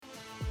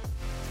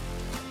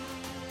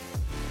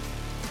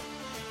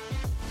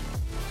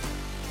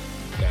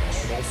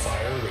National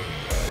Fire Radio.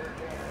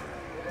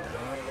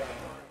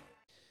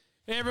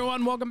 Hey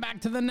everyone, welcome back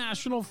to the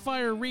National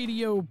Fire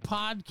Radio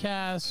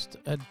podcast,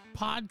 a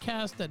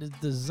podcast that is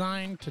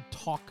designed to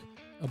talk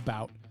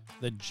about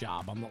the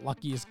job. I'm the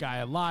luckiest guy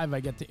alive.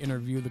 I get to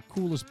interview the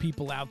coolest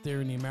people out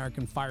there in the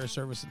American Fire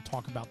Service and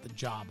talk about the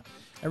job.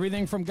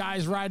 Everything from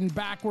guys riding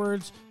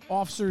backwards,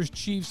 officers,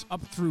 chiefs,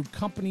 up through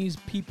companies,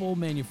 people,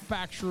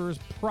 manufacturers,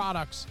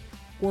 products,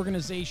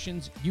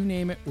 organizations, you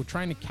name it. We're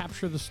trying to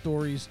capture the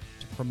stories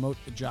to promote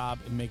the job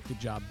and make the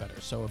job better.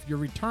 So if you're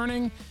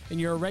returning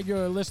and you're a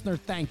regular listener,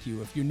 thank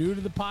you. If you're new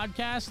to the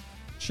podcast,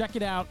 check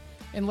it out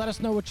and let us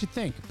know what you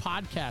think.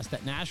 Podcast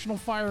at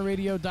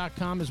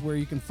nationalfireradio.com is where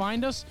you can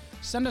find us.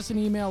 Send us an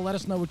email. Let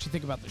us know what you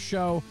think about the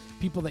show,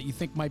 people that you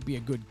think might be a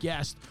good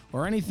guest,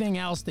 or anything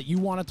else that you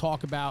want to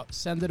talk about.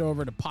 Send it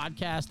over to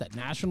podcast at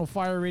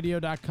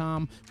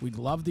nationalfireradio.com. We'd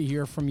love to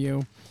hear from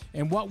you.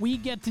 And what we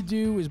get to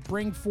do is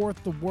bring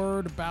forth the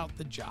word about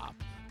the job.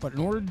 But in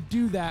order to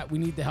do that, we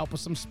need the help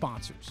of some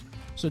sponsors.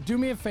 So do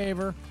me a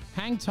favor,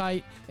 hang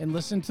tight, and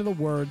listen to the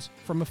words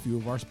from a few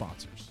of our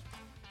sponsors.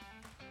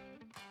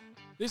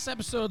 This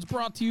episode's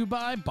brought to you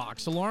by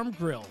Box Alarm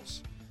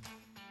Grills.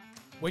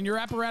 When your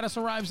apparatus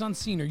arrives on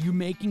scene, are you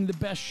making the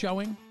best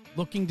showing?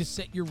 Looking to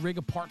set your rig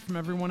apart from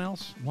everyone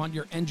else? Want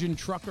your engine,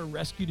 truck, or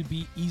rescue to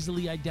be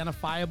easily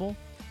identifiable?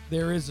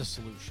 There is a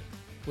solution.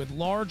 With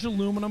large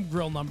aluminum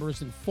grill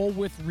numbers and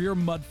full-width rear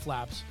mud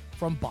flaps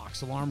from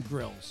Box Alarm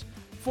Grills.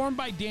 Formed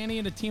by Danny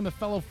and a team of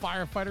fellow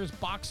firefighters,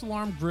 Box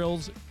Alarm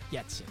Grills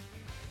gets it.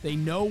 They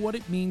know what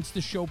it means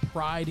to show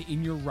pride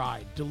in your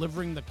ride,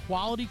 delivering the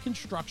quality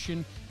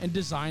construction and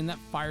design that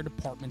fire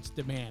departments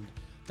demand.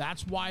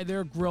 That's why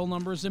their grill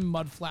numbers and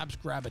mud flaps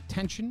grab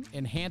attention,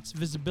 enhance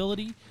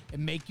visibility,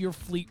 and make your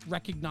fleet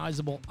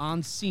recognizable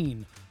on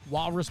scene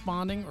while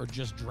responding or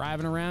just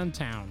driving around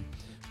town.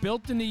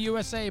 Built in the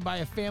USA by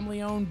a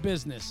family-owned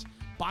business,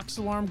 Box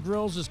Alarm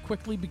Grills is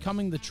quickly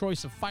becoming the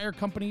choice of fire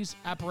companies,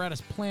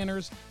 apparatus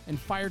planners, and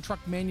fire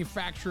truck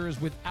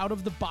manufacturers with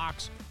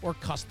out-of-the-box or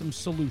custom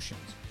solutions.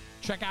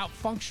 Check out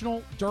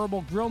functional,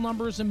 durable grill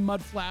numbers and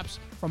mud flaps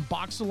from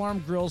Box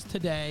Alarm Grills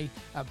today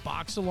at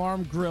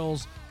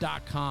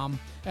boxalarmgrills.com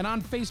and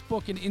on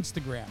Facebook and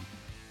Instagram.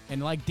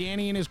 And like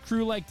Danny and his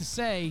crew like to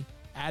say,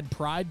 add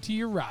pride to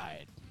your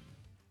ride.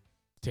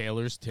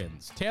 Taylor's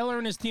Tins. Taylor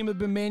and his team have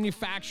been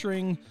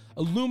manufacturing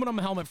aluminum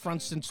helmet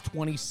fronts since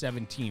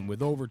 2017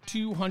 with over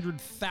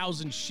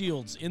 200,000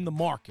 shields in the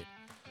market.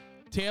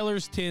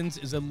 Taylor's Tins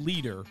is a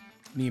leader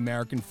in the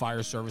American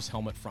Fire Service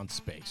helmet front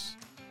space.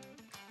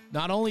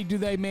 Not only do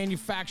they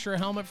manufacture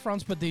helmet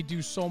fronts, but they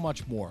do so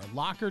much more.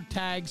 Locker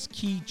tags,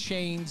 key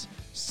chains,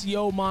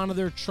 CO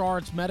monitor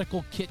charts,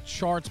 medical kit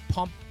charts,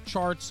 pump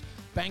charts,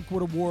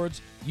 banquet awards,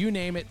 you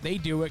name it, they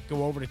do it.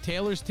 Go over to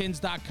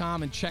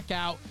taylorstins.com and check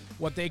out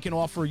what they can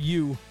offer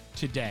you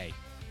today.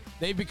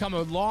 They've become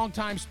a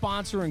longtime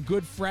sponsor and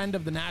good friend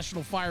of the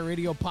National Fire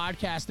Radio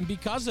podcast, and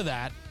because of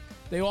that,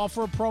 they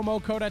offer a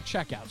promo code at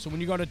checkout. So when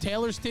you go to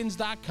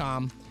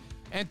taylorstins.com,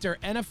 enter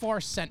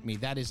NFR Sent Me.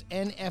 That is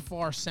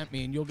NFR Sent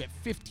Me, and you'll get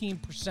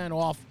 15%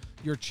 off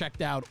your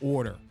checked out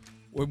order.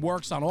 It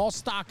works on all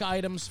stock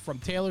items from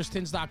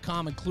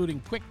taylorstins.com, including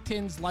quick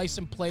tins,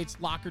 license plates,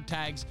 locker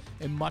tags,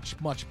 and much,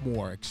 much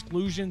more.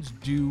 Exclusions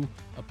do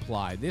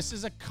apply. This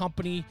is a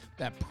company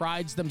that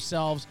prides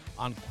themselves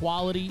on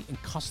quality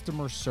and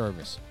customer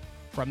service.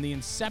 From the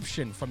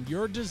inception, from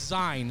your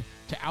design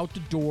to out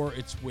the door,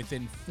 it's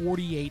within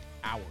 48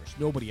 hours.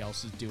 Nobody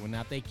else is doing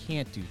that. They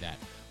can't do that.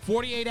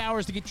 48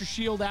 hours to get your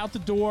shield out the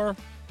door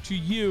to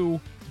you,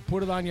 to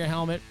put it on your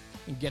helmet,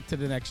 and get to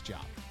the next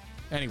job.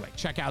 Anyway,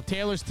 check out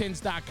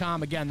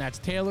taylorstins.com. Again, that's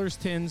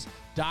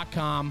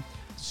taylorstins.com.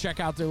 Check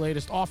out their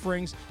latest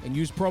offerings and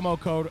use promo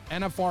code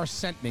NFR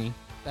Sent Me.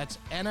 That's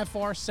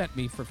NFR Sent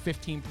Me for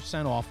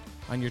 15% off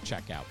on your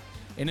checkout.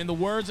 And in the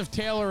words of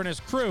Taylor and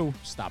his crew,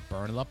 stop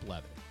burning up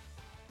leather.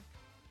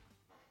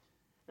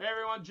 Hey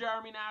everyone,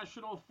 Jeremy,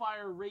 National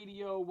Fire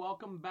Radio.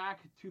 Welcome back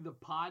to the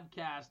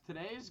podcast.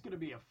 Today is going to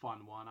be a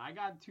fun one. I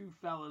got two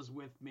fellas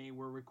with me.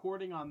 We're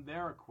recording on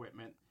their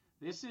equipment.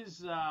 This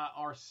is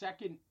our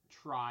second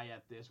try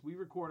at this. We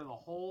recorded a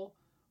whole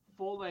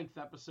full-length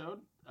episode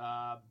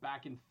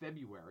back in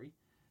February,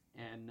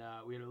 and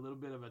we had a little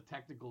bit of a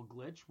technical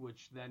glitch,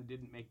 which then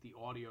didn't make the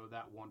audio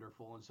that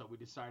wonderful, and so we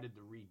decided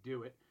to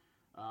redo it.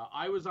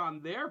 I was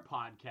on their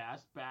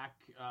podcast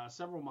back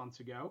several months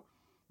ago,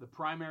 the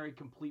Primary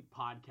Complete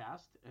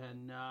Podcast.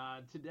 And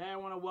today I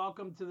want to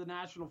welcome to the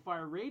National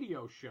Fire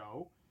Radio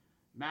Show,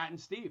 Matt and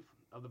Steve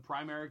of the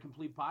Primary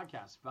Complete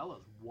Podcast.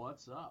 Fellas,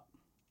 what's up?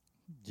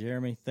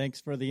 Jeremy, thanks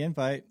for the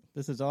invite.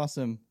 This is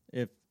awesome.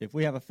 If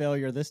we have a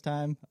failure this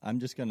time, I'm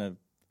just going to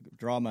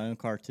draw my own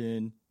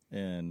cartoon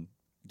and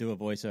do a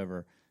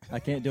voiceover. I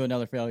can't do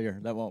another failure.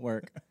 That won't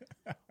work.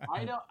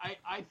 I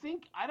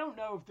don't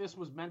know if this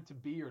was meant to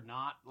be or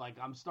not. Like,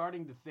 I'm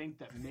starting to think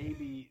that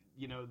maybe,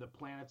 the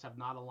planets have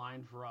not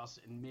aligned for us,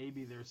 and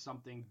maybe there's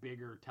something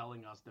bigger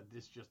telling us that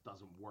this just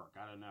doesn't work.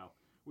 I don't know.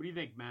 What do you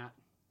think, Matt?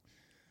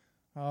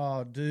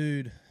 Oh,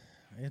 dude.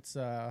 It's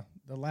the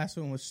last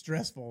one was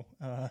stressful.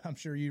 I'm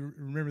sure you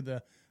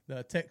remember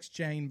the text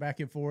chain back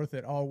and forth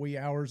at all wee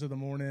hours of the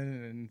morning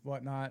and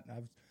whatnot.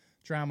 I've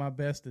tried my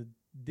best to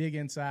dig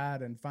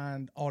inside and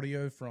find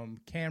audio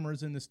from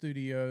cameras in the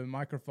studio,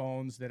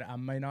 microphones that I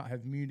may not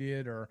have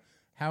muted or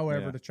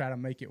however to try to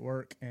make it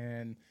work,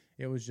 and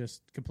it was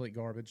just complete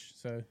garbage.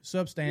 So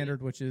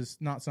substandard, which is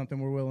not something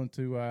we're willing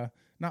to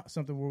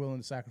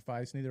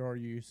sacrifice. Neither are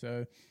you.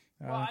 So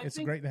it's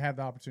great to have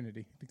the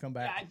opportunity to come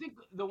back. Yeah, I think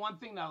the one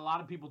thing that a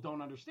lot of people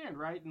don't understand,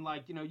 right? And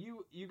like,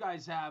 you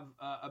guys have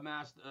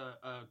amassed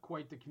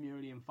quite the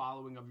community and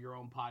following of your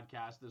own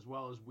podcast as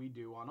well as we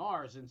do on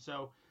ours. And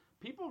so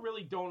people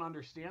really don't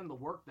understand the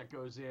work that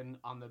goes in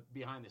on the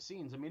behind the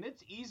scenes. I mean,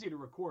 it's easy to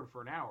record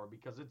for an hour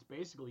because it's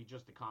basically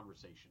just a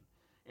conversation.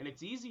 And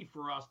it's easy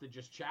for us to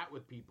just chat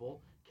with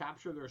people,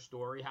 capture their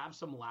story, have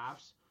some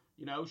laughs,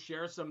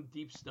 share some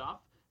deep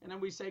stuff, and then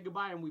we say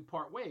goodbye and we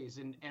part ways.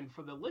 And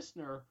for the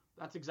listener,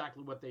 that's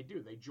exactly what they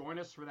do. They join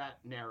us for that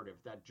narrative,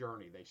 that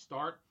journey. They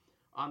start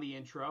on the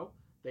intro,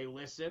 they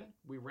listen,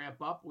 we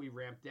ramp up, we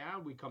ramp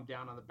down, we come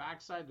down on the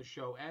backside, the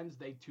show ends,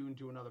 they tune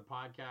to another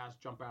podcast,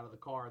 jump out of the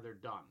car, they're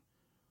done.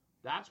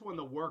 That's when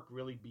the work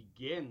really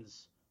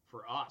begins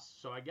for us.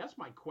 So I guess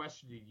my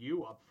question to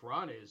you up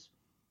front is,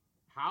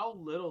 how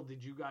little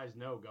did you guys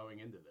know going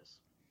into this?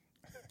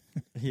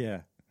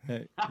 Yeah,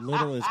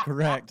 little is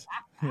correct.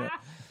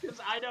 Because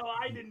I know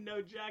I didn't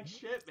know jack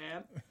shit,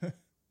 man.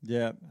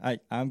 Yeah,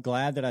 I'm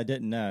glad that I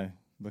didn't know,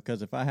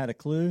 because if I had a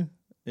clue,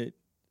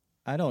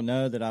 I don't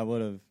know that I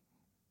would have.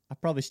 I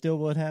probably still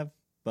would have,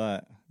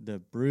 but the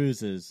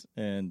bruises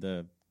and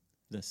the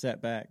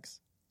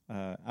setbacks,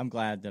 I'm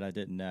glad that I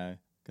didn't know,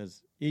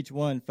 because each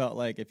one felt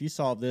like if you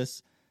solve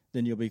this,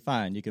 then you'll be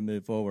fine. You can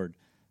move forward,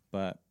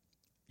 but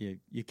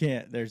you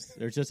can't. There's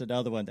just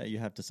another one that you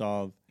have to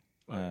solve.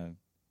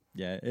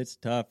 Yeah, it's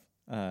tough.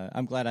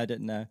 I'm glad I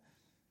didn't know.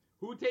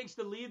 Who takes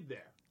the lead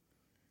there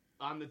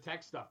on the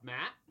tech stuff,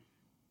 Matt?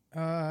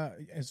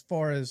 As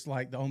far as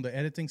like on the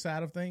editing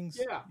side of things,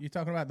 you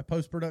talking about the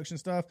post-production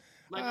stuff.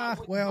 Like,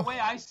 the way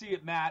I see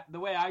it, Matt, the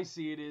way I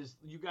see it is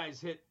you guys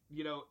hit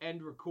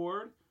end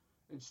record,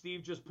 and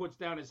Steve just puts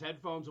down his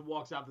headphones and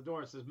walks out the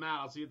door and says,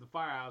 Matt, I'll see you at the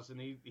firehouse, and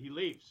he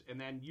leaves. And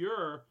then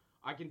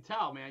I can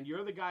tell, man,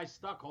 you're the guy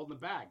stuck holding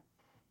the bag.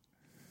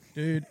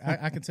 Dude,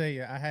 I can tell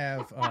you, I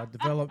have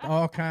developed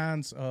all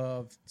kinds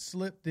of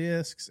slip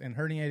discs and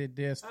herniated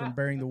discs from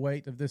bearing the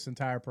weight of this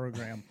entire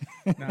program.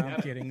 No,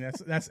 I'm kidding.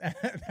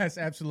 That's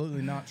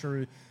absolutely not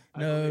true.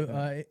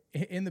 No,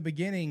 in the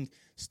beginning,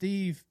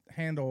 Steve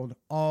handled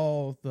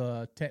all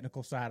the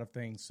technical side of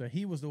things. So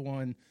he was the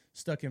one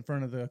stuck in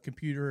front of the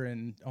computer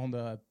and on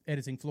the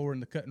editing floor in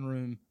the cutting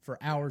room for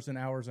hours and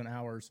hours and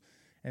hours.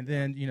 And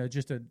then,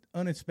 just an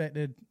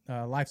unexpected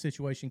life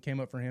situation came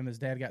up for him. His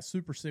dad got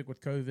super sick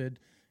with COVID,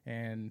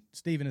 and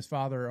Steve and his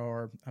father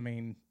are, I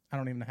don't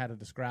even know how to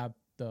describe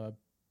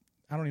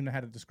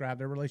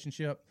their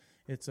relationship.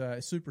 It's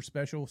super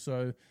special.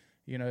 So,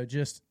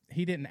 just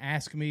he didn't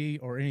ask me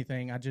or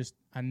anything.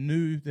 I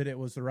knew that it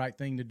was the right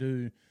thing to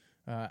do.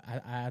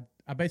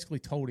 I basically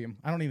told him.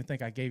 I don't even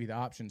think I gave you the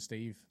option,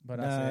 Steve. But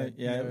I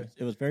said,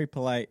 it was very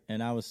polite,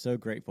 and I was so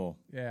grateful.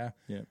 Yeah.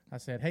 I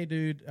said, hey,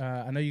 dude,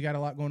 I know you got a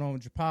lot going on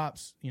with your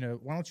pops.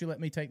 Why don't you let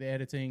me take the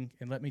editing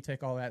and let me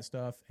take all that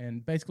stuff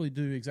and basically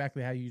do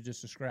exactly how you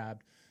just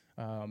described.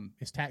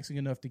 It's taxing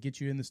enough to get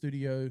you in the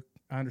studio.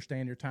 I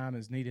understand your time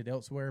is needed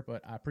elsewhere,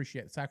 but I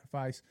appreciate the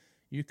sacrifice.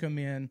 You come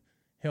in,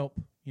 help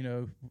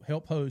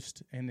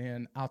host, and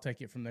then I'll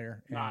take it from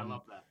there. No, I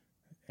love that.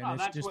 And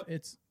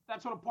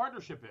that's what a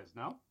partnership is,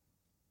 no?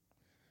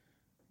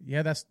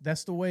 Yeah,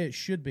 that's the way it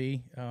should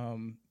be.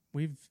 I'm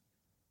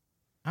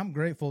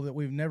grateful that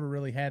we've never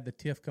really had the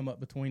tiff come up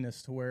between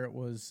us to where it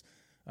was,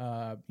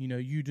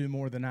 you do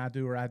more than I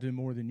do or I do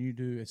more than you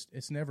do.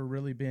 It's never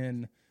really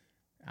been.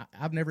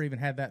 I've never even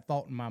had that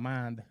thought in my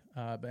mind.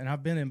 And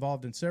I've been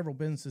involved in several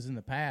businesses in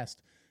the past,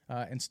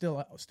 and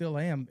still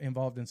am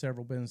involved in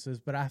several businesses.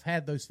 But I've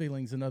had those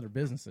feelings in other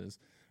businesses.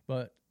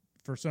 But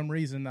for some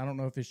reason, I don't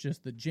know if it's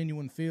just the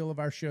genuine feel of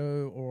our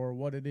show or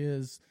what it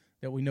is,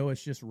 that we know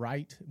it's just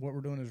right. What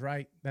we're doing is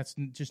right. That's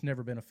just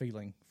never been a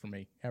feeling for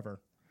me, ever.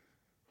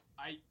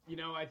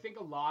 I think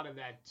a lot of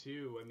that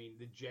too. I mean,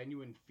 the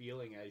genuine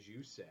feeling, as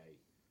you say,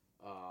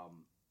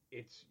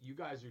 it's you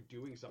guys are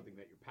doing something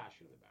that you're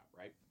passionate about,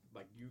 right?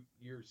 Like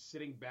you're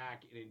sitting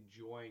back and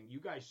enjoying. You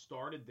guys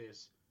started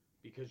this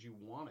because you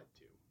wanted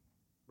to,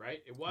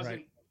 right? It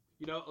wasn't,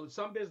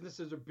 some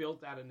businesses are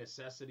built out of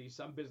necessity.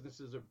 Some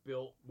businesses are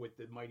built with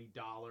the mighty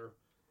dollar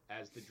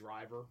as the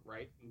driver,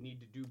 right? You need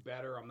to do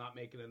better. I'm not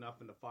making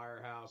enough in the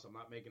firehouse. I'm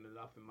not making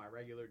enough in my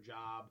regular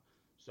job.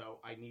 So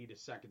I need a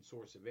second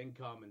source of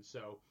income. And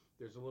so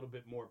there's a little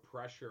bit more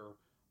pressure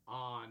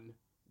on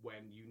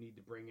when you need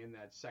to bring in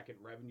that second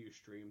revenue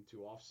stream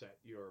to offset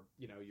your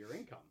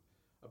income.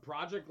 A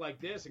project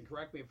like this, and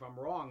correct me if I'm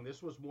wrong,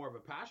 this was more of a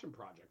passion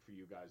project for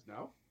you guys,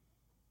 no?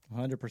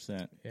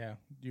 100%. Yeah.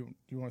 Do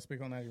you want to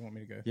speak on that or you want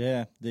me to go?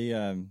 Yeah.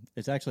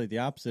 It's actually the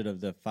opposite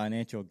of the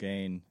financial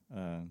gain.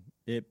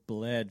 It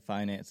bled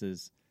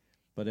finances,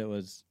 but it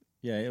was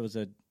yeah, it was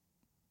a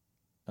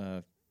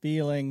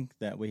feeling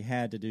that we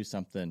had to do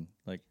something.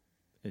 Like,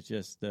 it's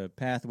just the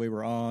path we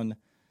were on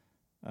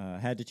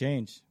had to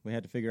change. We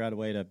had to figure out a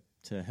way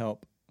to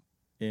help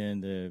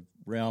in the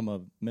realm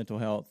of mental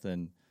health,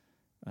 and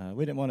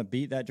we didn't want to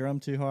beat that drum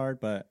too hard,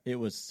 but it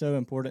was so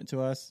important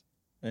to us,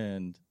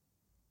 and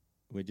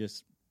we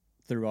just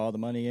threw all the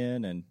money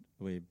in, and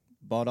we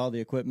bought all the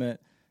equipment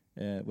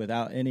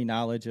without any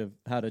knowledge of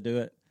how to do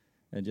it,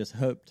 and just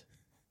hoped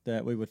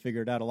that we would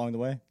figure it out along the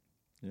way.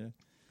 Yeah.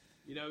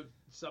 You know,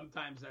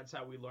 sometimes that's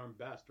how we learn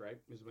best, right?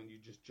 Is when you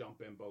just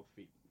jump in both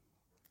feet.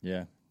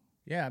 Yeah.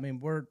 Yeah, I mean,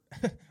 we're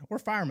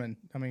firemen.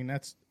 I mean,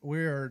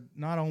 we're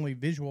not only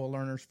visual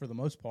learners for the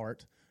most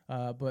part,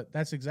 but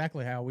that's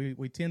exactly how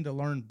we tend to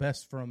learn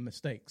best from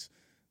mistakes.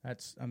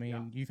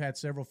 You've had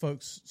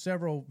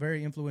several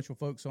very influential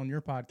folks on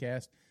your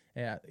podcast,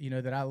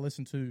 that I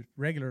listen to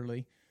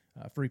regularly,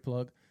 free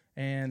plug,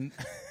 and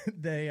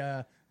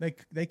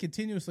they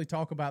continuously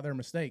talk about their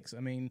mistakes.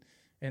 I mean,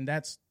 and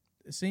it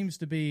seems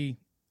to be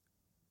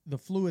the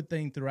fluid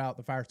thing throughout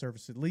the fire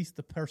service. At least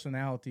the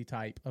personality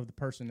type of the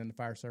person in the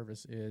fire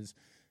service is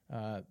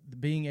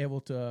being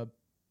able to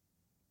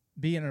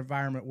be in an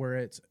environment where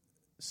it's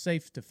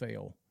safe to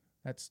fail.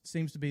 That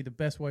seems to be the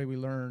best way we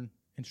learn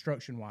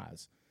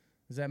instruction-wise.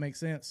 Does that make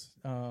sense?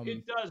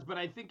 It does, but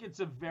I think it's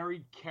a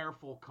very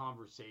careful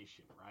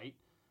conversation, right?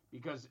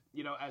 Because,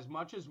 as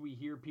much as we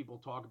hear people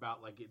talk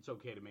about, like, it's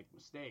okay to make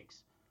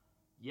mistakes,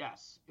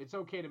 yes, it's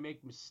okay to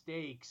make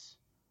mistakes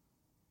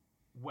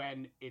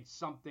when it's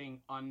something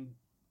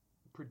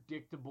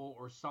unpredictable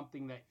or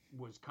something that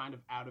was kind of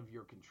out of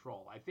your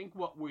control. I think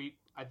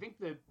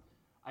the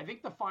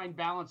fine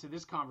balance of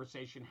this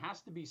conversation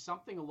has to be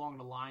something along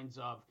the lines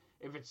of,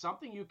 if it's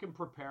something you can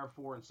prepare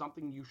for and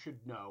something you should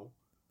know,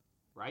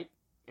 right?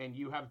 And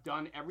you have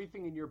done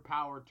everything in your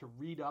power to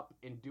read up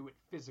and do it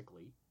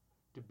physically,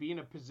 to be in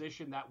a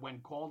position that when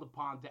called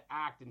upon to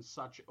act in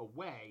such a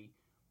way,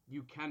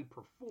 you can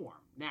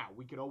perform. Now,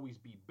 we could always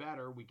be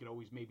better. We could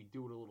always maybe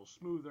do it a little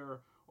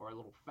smoother or a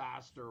little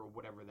faster or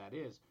whatever that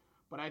is.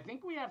 But I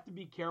think we have to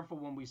be careful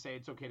when we say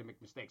it's okay to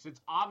make mistakes. It's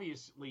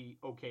obviously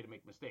okay to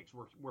make mistakes.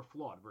 We're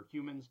flawed. We're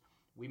humans.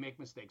 We make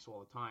mistakes all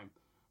the time.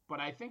 But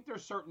I think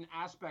there's certain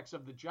aspects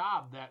of the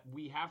job that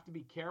we have to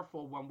be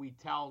careful when we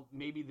tell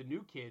maybe the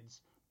new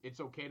kids it's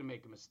okay to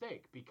make a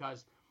mistake,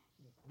 because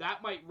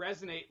that might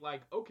resonate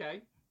like,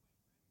 okay,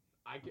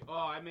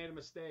 I made a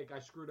mistake. I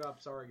screwed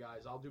up. Sorry,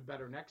 guys. I'll do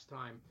better next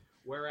time.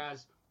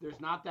 Whereas there's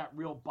not that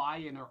real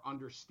buy-in or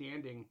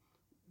understanding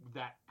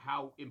that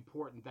how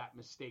important that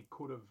mistake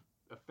could have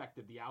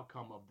affected the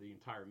outcome of the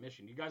entire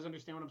mission. You guys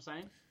understand what I'm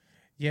saying?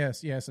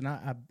 Yes. And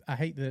I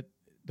hate that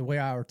the way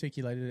I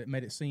articulated it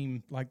made it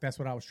seem like that's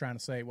what I was trying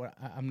to say.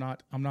 I'm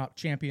not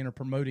championing or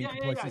promoting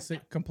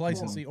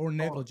complacency or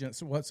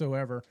negligence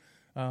whatsoever.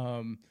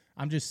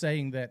 I'm just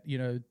saying that,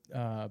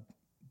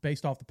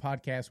 based off the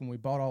podcast, when we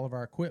bought all of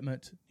our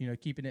equipment,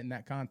 keeping it in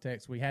that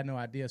context, we had no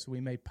idea, so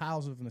we made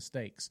piles of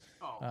mistakes.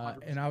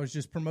 And I was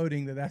just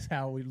promoting that's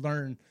how we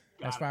learn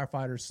as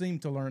firefighters, seem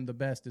to learn the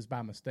best is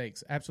by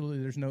mistakes.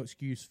 Absolutely, there's no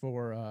excuse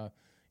for,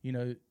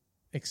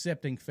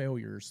 accepting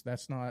failures.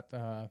 That's not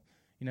a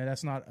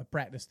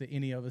practice that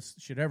any of us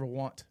should ever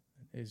want.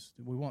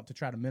 We want to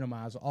try to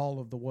minimize all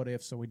of the what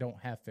ifs so we don't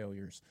have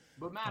failures.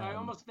 But Matt, I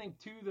almost think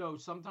too, though,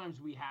 sometimes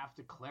we have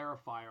to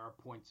clarify our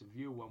points of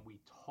view when we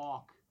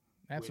talk.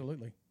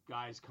 Absolutely. With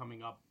guys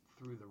coming up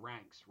through the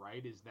ranks,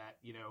 right? Is that,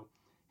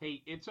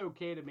 hey, it's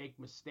okay to make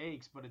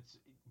mistakes,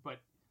 but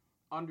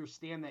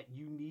understand that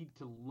you need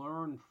to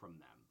learn from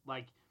them.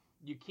 Like,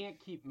 you can't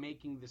keep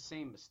making the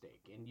same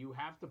mistake, and you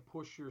have to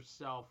push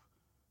yourself,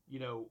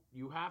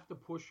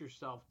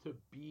 to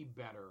be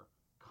better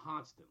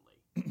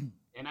constantly.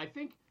 And I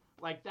think,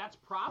 like, that's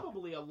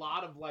probably a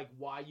lot of, like,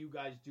 why you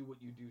guys do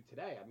what you do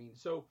today. I mean,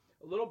 so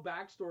a little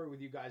backstory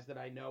with you guys that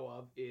I know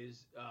of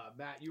is,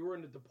 Matt, you were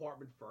in the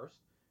department first,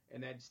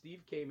 and then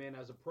Steve came in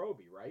as a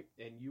probie, right?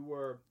 And you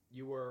were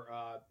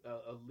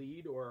a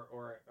lead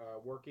or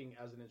working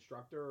as an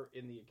instructor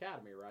in the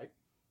academy, right?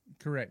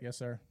 Correct. Yes,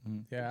 sir.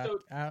 Mm-hmm. Yeah. So,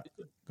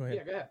 go ahead.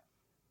 Yeah, go ahead.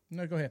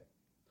 No, go ahead.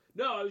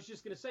 No, I was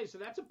just going to say, so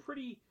that's a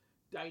pretty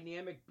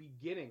dynamic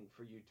beginning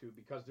for you two,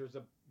 because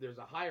there's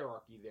a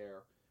hierarchy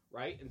there,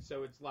 right? And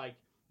so it's like,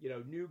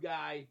 new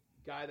guy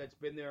that's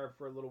been there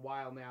for a little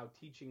while now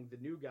teaching the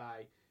new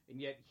guy,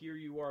 and yet here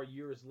you are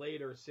years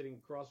later sitting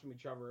across from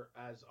each other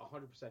as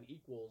 100%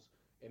 equals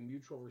and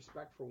mutual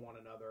respect for one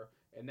another.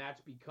 And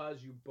that's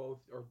because you both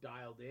are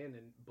dialed in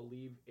and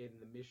believe in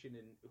the mission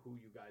and who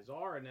you guys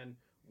are, and then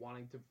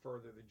wanting to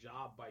further the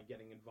job by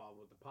getting involved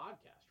with the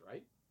podcast,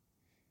 right?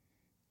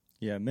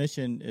 Yeah,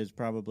 mission is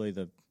probably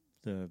the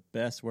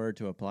best word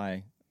to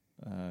apply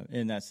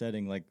in that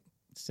setting. Like,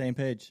 same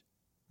page.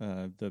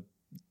 The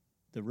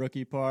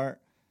rookie part,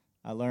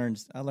 I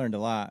learned a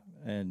lot,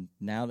 and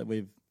now that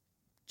we've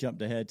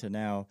jumped ahead to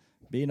now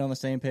being on the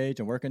same page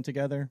and working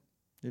together,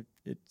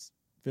 it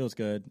feels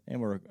good,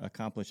 and we're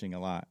accomplishing a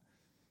lot.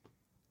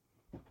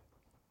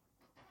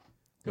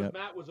 Because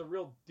Matt was a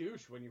real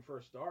douche when you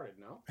first started,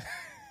 no?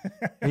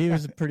 He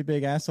was a pretty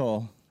big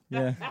asshole.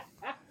 Yeah.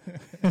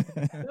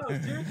 No,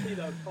 seriously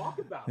though, talk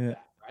about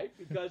that, right?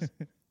 Because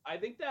I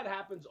think that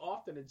happens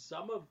often, and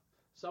some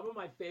of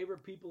my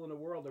favorite people in the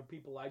world are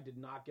people I did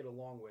not get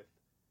along with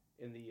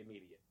in the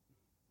immediate.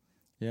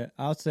 Yeah,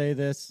 I'll say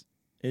this.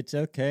 It's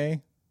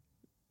okay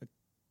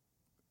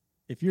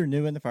if you're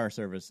new in the fire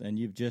service and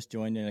you've just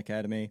joined an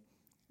academy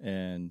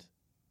and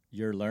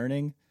you're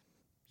learning,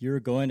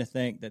 you're going to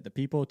think that the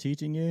people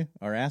teaching you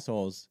are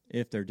assholes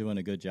if they're doing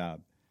a good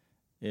job.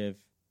 If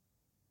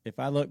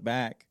I look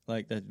back,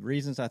 like the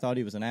reasons I thought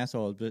he was an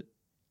asshole, but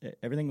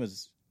everything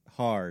was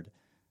hard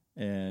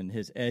and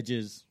his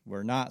edges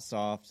were not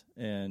soft,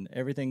 and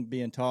everything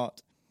being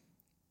taught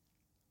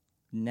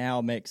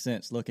now makes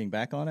sense looking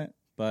back on it.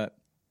 But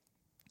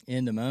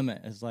in the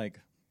moment, it's like,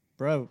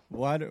 bro,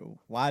 why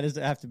does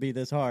it have to be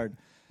this hard?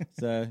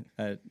 So,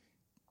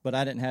 but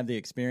I didn't have the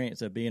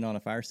experience of being on a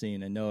fire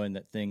scene and knowing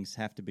that things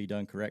have to be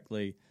done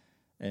correctly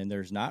and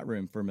there's not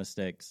room for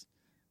mistakes.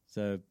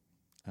 So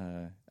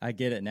I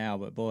get it now,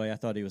 but boy, I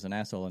thought he was an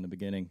asshole in the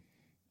beginning.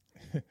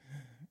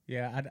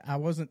 Yeah, I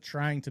wasn't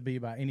trying to be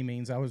by any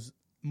means. I was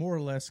more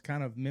or less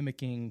kind of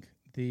mimicking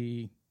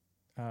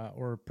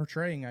or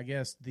portraying, I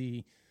guess,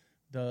 the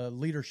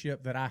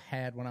leadership that I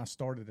had when I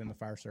started in the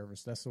fire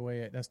service. That's the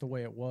way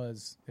it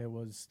was. It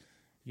was,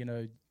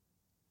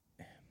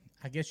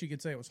 I guess you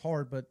could say it was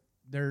hard, but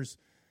there's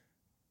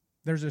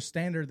a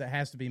standard that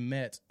has to be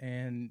met,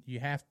 and you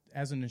have,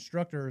 as an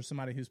instructor or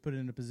somebody who's put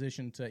in a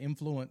position to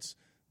influence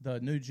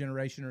the new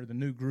generation or the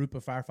new group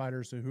of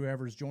firefighters or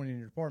whoever's joining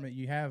your department,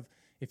 you have,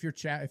 if you're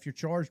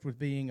charged with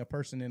being a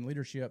person in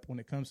leadership when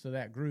it comes to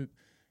that group,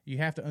 you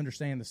have to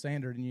understand the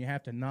standard, and you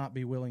have to not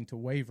be willing to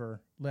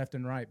waver left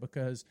and right,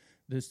 because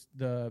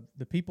the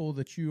people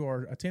that you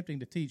are attempting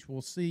to teach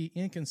will see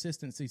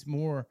inconsistencies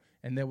more,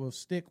 and they will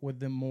stick with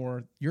them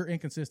more. Your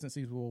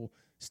inconsistencies will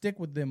stick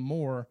with them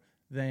more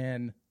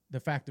than the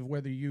fact of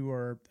whether you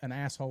are an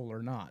asshole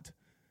or not.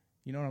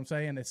 You know what I'm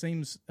saying? It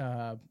seems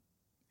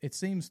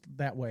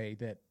that way,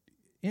 that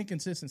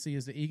inconsistency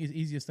is the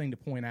easiest thing to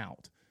point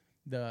out.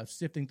 The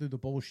sifting through the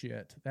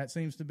bullshit, that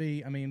seems to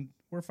be, I mean,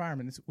 we're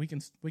firemen. We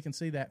can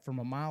see that from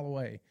a mile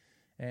away,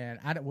 and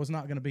I was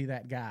not going to be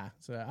that guy.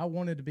 So I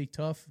wanted to be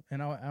tough,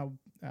 and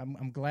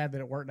I'm glad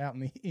that it worked out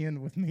in the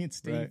end with me and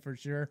Steve, right. For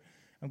sure.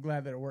 I'm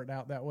glad that it worked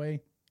out that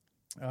way,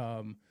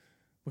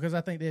 because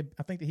I think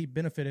that he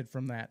benefited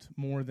from that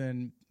more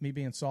than me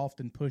being soft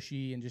and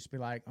pushy and just be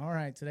like, all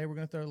right, today we're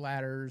going to throw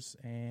ladders,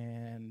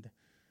 and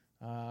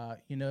I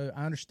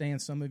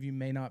understand some of you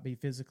may not be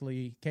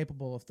physically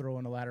capable of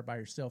throwing a ladder by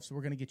yourself, so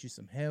we're going to get you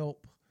some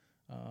help,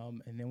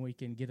 and then we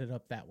can get it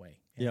up that way.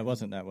 And it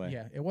wasn't that way.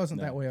 Yeah, it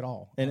wasn't that way at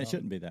all. And it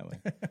shouldn't be that way.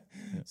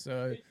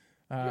 So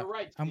you're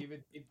right, Steve.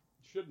 It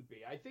shouldn't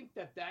be. I think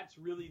that's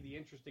really the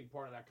interesting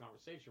part of that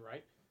conversation,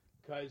 right?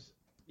 Because,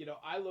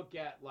 I look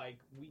at, like,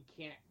 we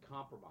can't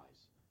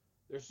compromise.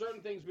 There's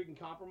certain things we can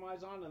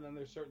compromise on, and then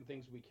there's certain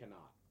things we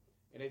cannot.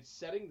 And it's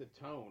setting the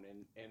tone,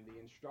 and the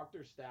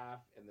instructor staff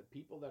and the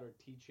people that are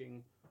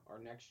teaching our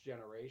next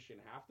generation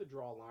have to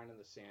draw a line in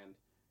the sand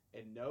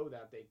and know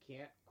that they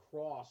can't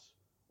cross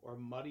or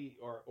muddy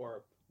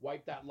or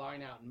wipe that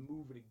line out and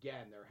move it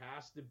again. There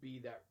has to be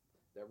that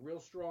real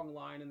strong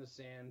line in the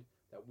sand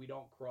that we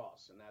don't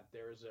cross, and that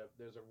there's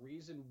a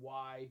reason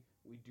why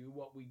we do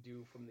what we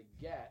do from the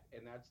get,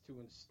 and that's to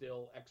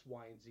instill X,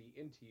 Y, and Z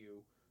into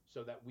you,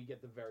 so that we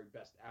get the very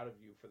best out of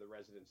you for the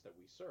residents that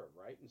we serve,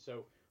 right? And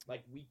so,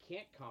 like, we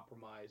can't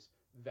compromise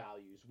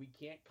values. We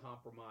can't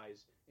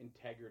compromise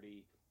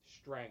integrity,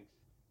 strength,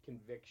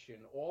 conviction,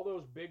 all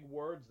those big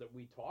words that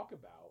we talk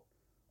about.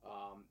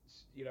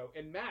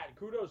 And Matt,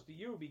 kudos to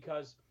you,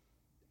 because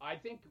I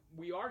think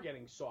we are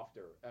getting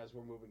softer as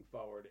we're moving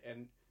forward.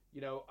 And,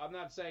 I'm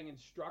not saying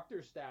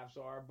instructor staffs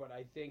are, but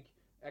I think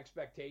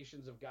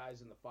expectations of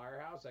guys in the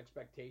firehouse,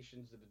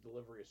 expectations of the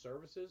delivery of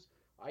services,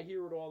 I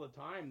hear it all the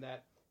time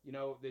that,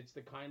 it's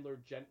the kinder,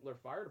 gentler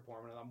fire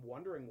department, and I'm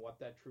wondering what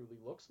that truly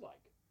looks like.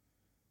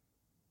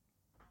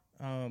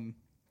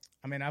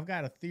 I've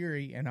got a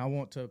theory, and I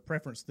want to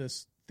preference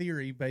this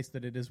theory based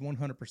that it is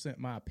 100%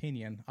 my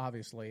opinion,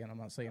 obviously, and I'm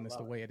not saying this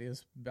the way it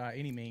is by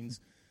any means,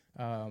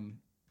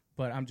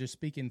 but I'm just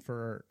speaking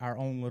for our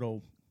own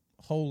little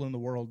hole in the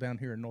world down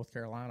here in North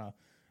Carolina.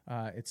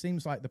 It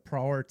seems like the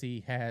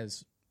priority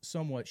has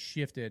somewhat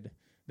shifted,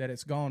 that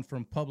it's gone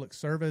from public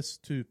service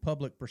to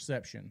public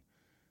perception.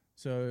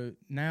 So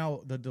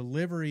now the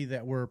delivery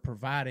that we're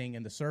providing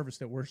and the service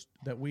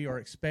that we are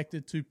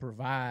expected to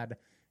provide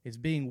is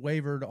being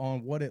wavered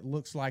on what it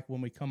looks like when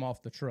we come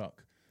off the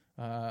truck.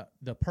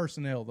 The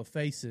personnel, the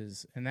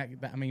faces,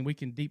 and we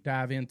can deep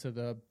dive into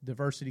the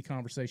diversity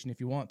conversation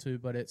if you want to,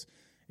 but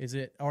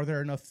are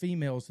there enough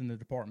females in the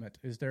department?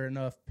 Is there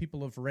enough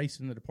people of race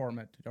in the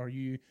department? Are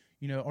you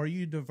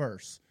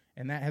diverse?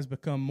 And that has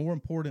become more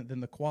important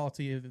than the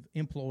quality of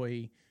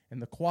employee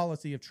and the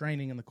quality of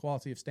training and the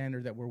quality of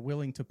standard that we're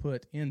willing to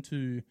put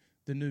into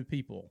the new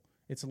people.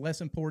 It's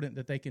less important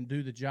that they can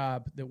do the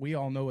job that we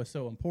all know is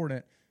so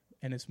important,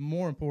 and it's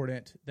more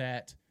important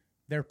that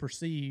they're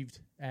perceived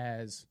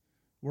as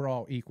we're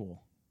all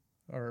equal.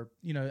 or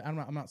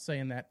I'm not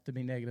saying that to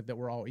be negative that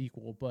we're all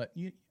equal, but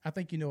I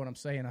think you know what I'm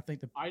saying. I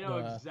think I know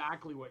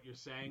exactly what you're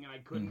saying, and I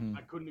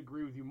couldn't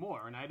agree with you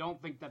more. And I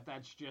don't think that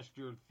that's just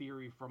your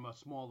theory from a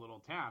small little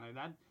town. And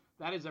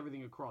that is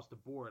everything across the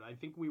board. I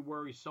think we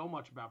worry so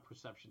much about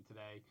perception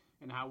today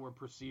and how we're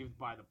perceived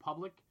by the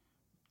public,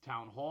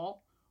 town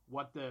hall,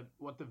 what the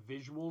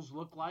visuals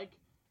look like,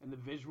 and the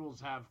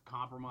visuals have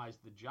compromised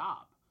the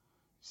job.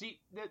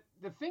 See,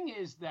 the thing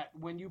is that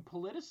when you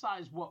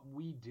politicize what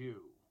we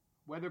do,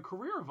 whether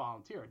career or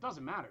volunteer, it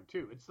doesn't matter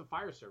too. It's the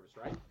fire service,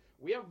 right?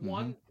 We have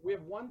one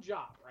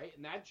job, right?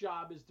 And that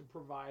job is to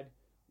provide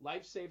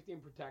life safety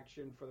and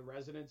protection for the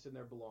residents and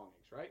their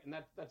belongings, right? And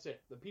that's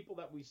it. The people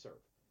that we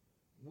serve.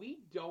 We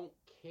don't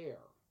care.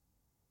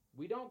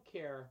 We don't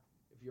care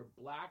if you're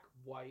black,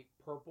 white,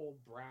 purple,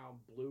 brown,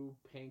 blue,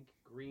 pink,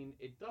 green.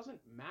 It doesn't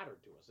matter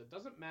to us. It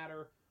doesn't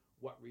matter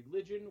what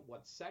religion,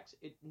 what sex.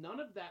 None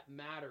of that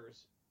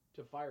matters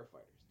to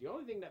firefighters. The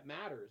only thing that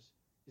matters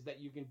is that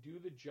you can do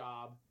the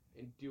job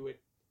and do it,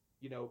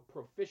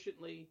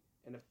 proficiently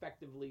and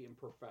effectively and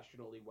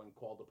professionally when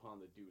called upon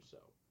to do so.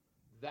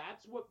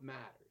 That's what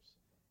matters.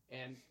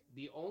 And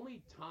the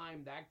only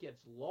time that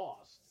gets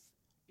lost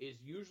is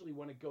usually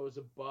when it goes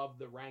above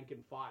the rank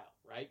and file,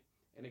 right?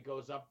 And it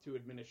goes up to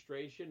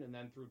administration and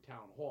then through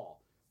town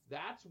hall.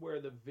 That's where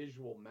the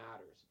visual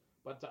matters.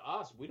 But to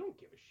us, we don't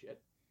give a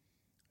shit.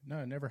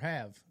 No, never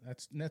have.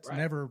 That's right.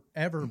 Never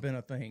ever been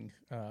a thing.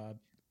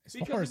 As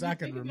far as I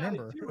can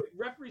remember, it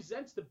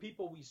represents the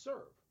people we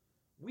serve.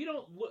 We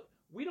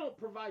don't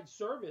provide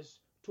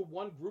service to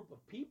one group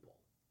of people,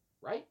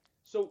 right?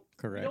 So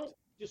correct. We don't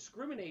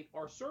discriminate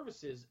our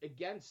services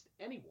against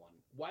anyone.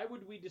 Why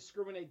would we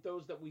discriminate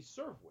those that we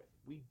serve with?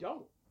 We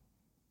don't.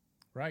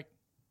 Right.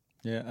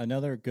 Yeah,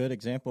 another good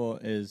example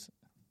is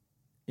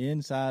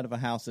inside of a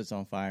house that's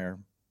on fire.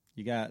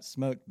 You got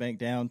smoke banked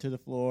down to the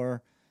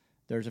floor.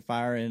 There's a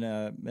fire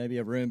in maybe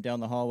a room down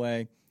the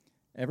hallway.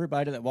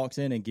 Everybody that walks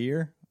in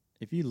gear,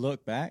 if you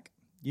look back,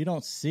 you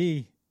don't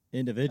see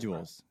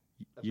individuals.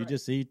 That's right.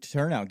 Just see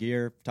turnout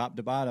gear, top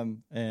to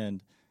bottom,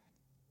 and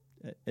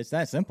it's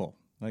that simple.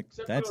 Like,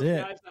 except that's for those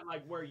it. Guys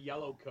that wear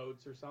yellow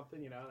coats or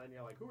something, and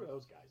you're like, who are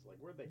those guys? Like,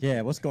 where'd they?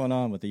 Yeah, what's going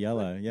on with the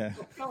yellow? Yeah.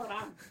 What's going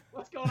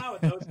on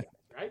with those guys?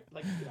 Right?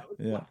 Like,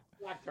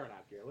 black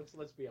turnout gear.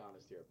 Let's be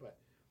honest here. But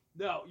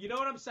no, you know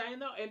what I'm saying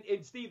though,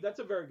 and Steve, that's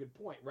a very good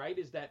point, right?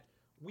 Is that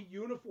we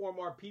uniform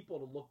our people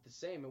to look the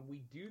same, and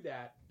we do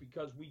that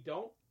because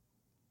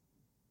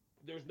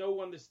there's no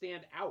one to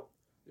stand out.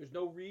 There's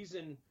no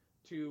reason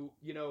to,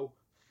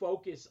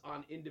 focus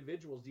on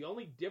individuals. The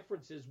only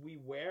difference is we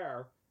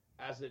wear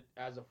as a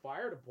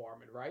fire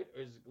department, right,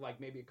 is like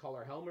maybe a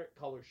color helmet,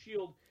 color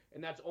shield,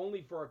 and that's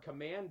only for a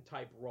command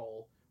type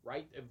role,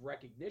 right, of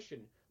recognition.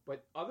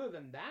 But other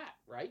than that,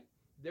 right,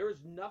 there is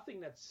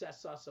nothing that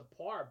sets us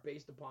apart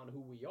based upon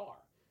who we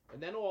are.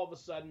 And then all of a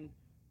sudden,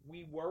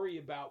 we worry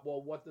about,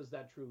 well, what does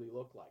that truly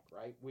look like,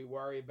 right? We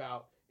worry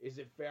about, is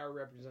it fair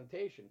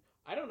representation?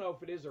 I don't know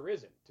if it is or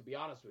isn't, to be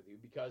honest with you,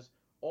 because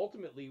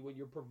ultimately, when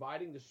you're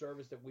providing the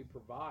service that we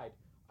provide,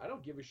 I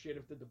don't give a shit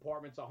if the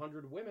department's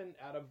 100 women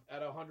out of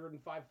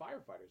 105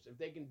 firefighters. If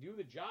they can do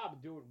the job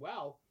and do it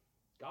well,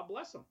 God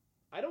bless them.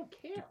 I don't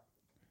care.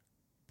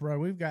 Bro,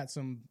 we've got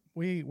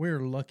we're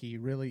lucky,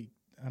 really.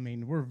 I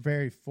mean, we're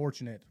very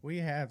fortunate. We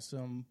have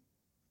some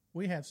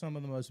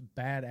of the most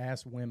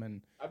badass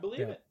women. I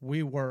believe it.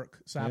 We work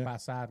side by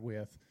side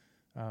with,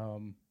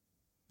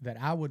 that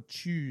I would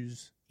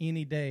choose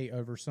any day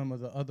over some of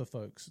the other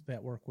folks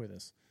that work with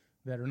us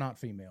that are not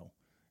female.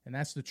 And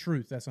that's the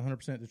truth. That's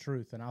 100% the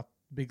truth. And I'll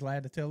be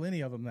glad to tell any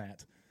of them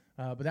that.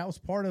 But that was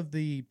part of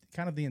the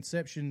kind of the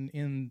inception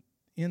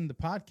in the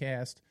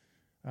podcast.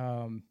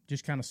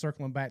 Just kind of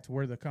circling back to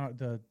where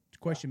the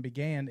question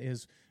began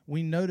is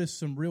we noticed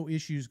some real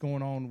issues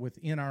going on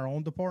within our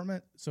own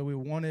department. So we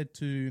wanted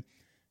to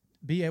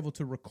be able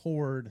to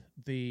record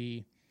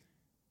the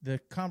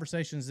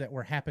conversations that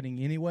were happening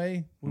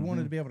anyway. We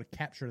wanted to be able to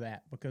capture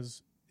that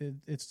because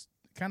it's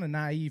kind of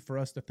naive for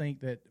us to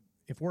think that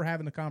if we're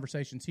having the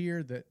conversations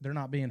here, that they're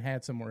not being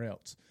had somewhere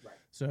else. Right.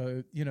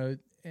 So, and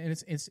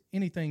it's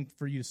anything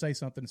for you to say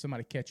something,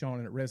 somebody catch on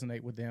and it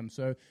resonate with them.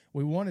 So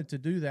we wanted to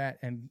do that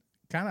and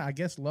kind of, I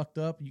guess, lucked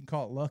up. You can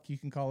call it luck. You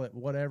can call it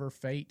whatever,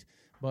 fate.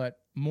 But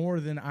more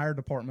than our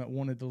department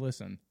wanted to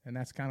listen. And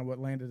that's kind of what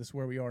landed us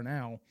where we are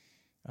now.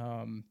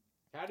 How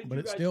did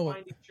you guys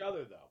find each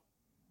other, though?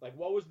 Like,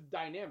 what was the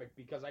dynamic?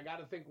 Because I got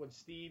to think when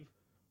Steve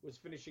was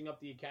finishing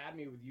up the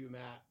academy with you,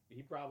 Matt,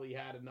 he probably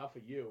had enough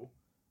of you.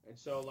 And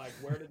so, like,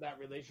 where did that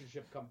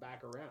relationship come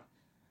back around?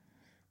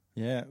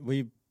 Yeah,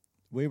 we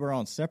were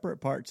on separate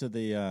parts of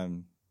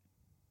the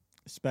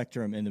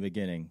spectrum in the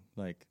beginning.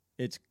 Like,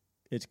 it's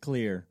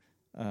clear.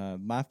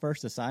 My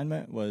first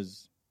assignment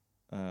was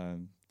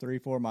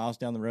 3-4 miles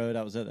down the road.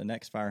 I was at the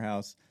next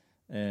firehouse,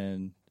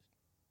 and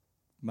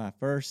my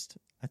first,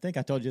 I think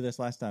I told you this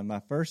last time, my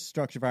first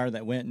structure fire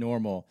that went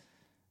normal,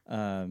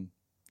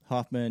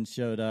 Hoffman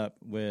showed up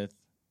with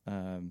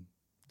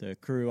the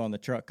crew on the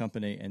truck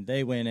company, and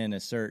they went in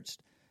and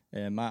searched,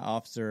 and my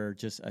officer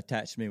just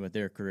attached me with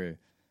their crew.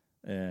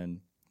 And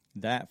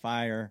that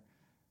fire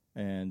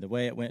and the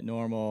way it went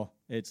normal,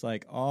 it's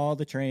like all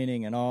the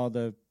training and all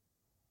the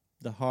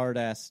hard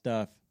ass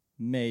stuff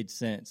made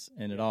sense,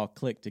 and it all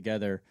clicked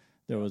together.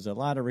 There was a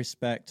lot of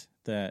respect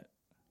that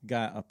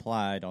got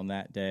applied on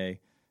that day,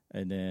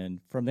 and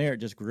then from there it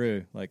just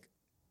grew. Like,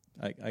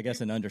 I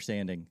guess an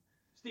understanding.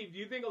 Steve, do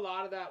you think a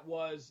lot of that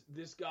was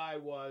this guy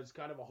was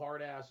kind of a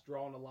hard ass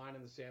drawing a line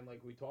in the sand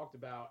like we talked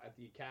about at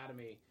the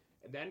academy,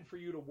 and then for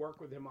you to work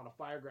with him on a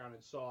fire ground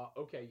and saw,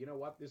 okay, you know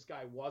what, this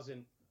guy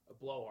wasn't a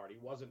blowhard, he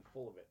wasn't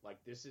full of it. Like,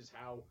 this is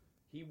how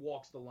he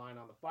walks the line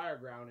on the fire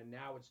ground, and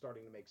now it's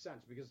starting to make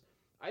sense. Because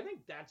I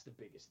think that's the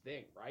biggest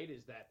thing, right,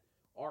 is that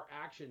our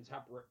actions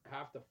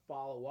have to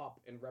follow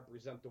up and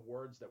represent the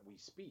words that we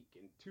speak.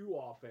 And too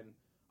often,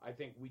 I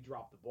think we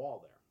drop the ball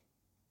there.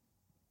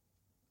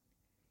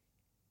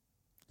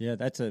 Yeah,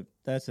 that's a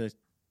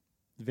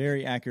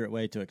very accurate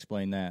way to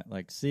explain that.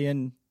 Like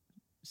seeing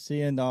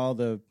all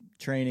the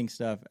training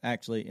stuff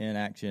actually in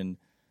action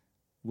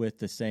with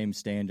the same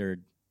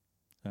standard,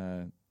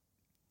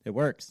 it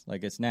works.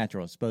 Like, it's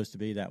natural. It's supposed to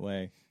be that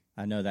way.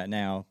 I know that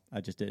now. I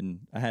just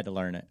didn't. I had to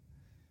learn it.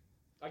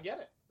 I get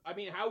it. I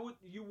mean, how would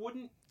you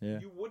wouldn't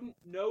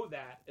know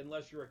that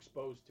unless you're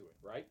exposed to it,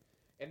 right?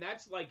 And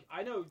that's like,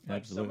 I know,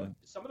 like, some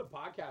of the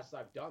podcasts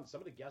I've done,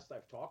 some of the guests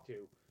I've talked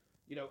to,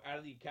 you know, out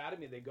of the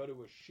academy, they go to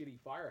a shitty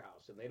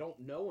firehouse and they don't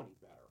know any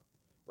better,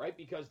 right?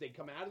 Because they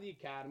come out of the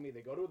academy,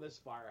 they go to this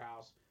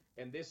firehouse,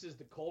 and this is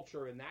the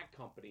culture in that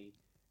company,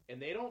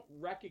 and they don't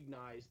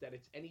recognize that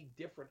it's any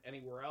different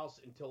anywhere else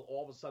until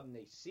all of a sudden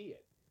they see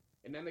it.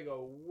 And then they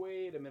go,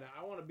 wait a minute,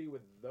 I want to be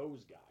with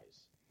those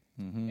guys.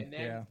 Mm-hmm. And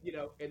then, you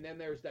know, and then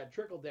there's that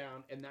trickle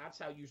down, and that's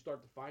how you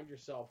start to find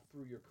yourself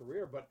through your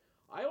career. But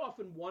I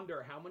often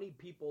wonder how many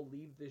people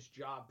leave this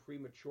job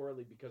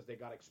prematurely because they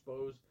got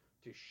exposed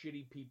to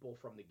shitty people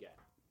from the get.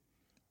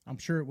 I'm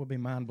sure it will be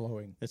mind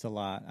blowing. It's a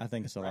lot. I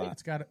think it's a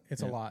lot.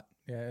 It's a lot.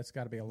 Yeah, it's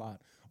got to be a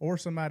lot. Or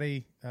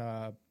somebody,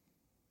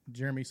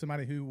 Jeremy,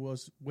 somebody who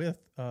was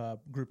with a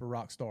group of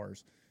rock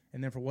stars,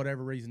 and then for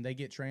whatever reason they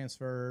get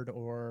transferred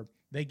or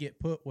they get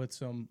put with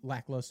some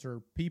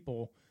lackluster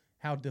people.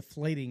 How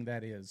deflating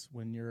that is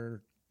when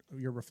you're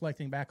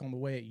reflecting back on the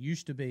way it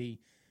used to be.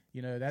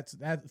 You know,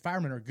 that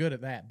firemen are good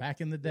at that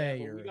back in the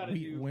day,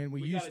 when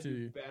we used to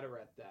do better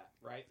at that,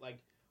 right? Like,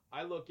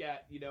 I look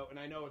at, you know, and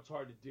I know it's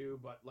hard to do,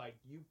 but like,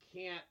 you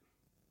can't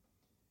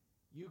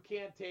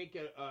take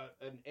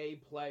an A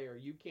player,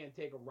 you can't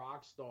take a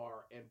rock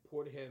star and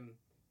put him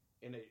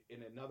in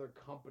another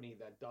company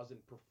that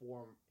doesn't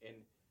perform, and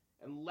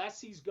unless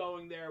he's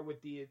going there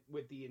with the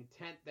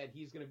intent that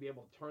he's going to be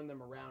able to turn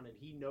them around, and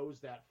he knows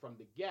that from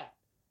the get,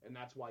 and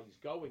that's why he's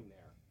going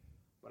there.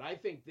 But I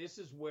think this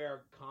is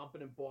where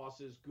competent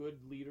bosses, good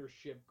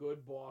leadership,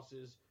 good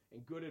bosses,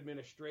 and good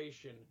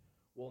administration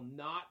will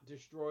not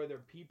destroy their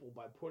people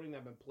by putting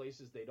them in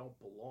places they don't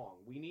belong.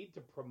 We need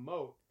to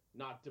promote,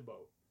 not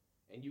demote.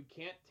 And you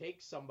can't take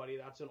somebody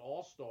that's an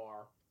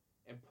all-star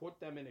and put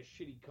them in a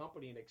shitty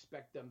company and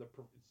expect them to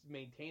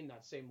maintain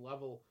that same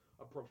level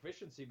of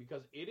proficiency,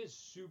 because it is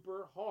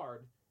super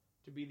hard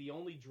to be the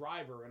only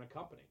driver in a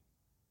company.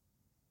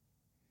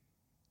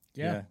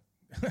 Yeah.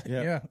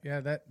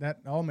 That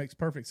all makes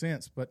perfect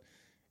sense. But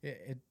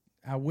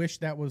I wish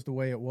that was the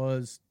way it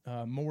was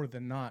more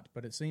than not.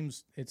 But it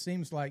seems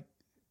like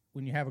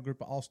when you have a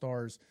group of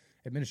all-stars,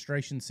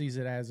 administration sees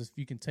it as if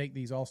you can take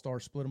these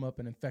all-stars, split them up,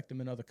 and infect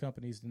them in other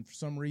companies. And for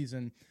some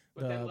reason,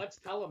 but then let's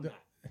tell them that.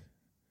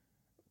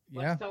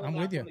 I'm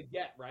with you. From the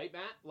get, right,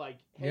 Matt? Like,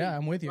 hey, yeah,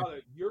 I'm with brother,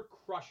 you. You're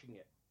crushing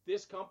it.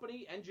 This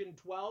company, Engine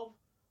 12,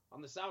 on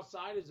the south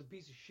side is a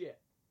piece of shit.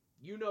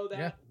 You know that.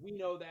 Yeah. We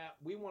know that.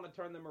 We want to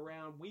turn them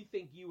around. We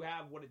think you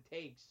have what it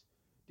takes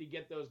to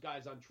get those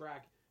guys on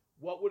track.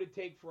 What would it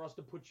take for us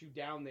to put you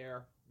down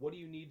there? What do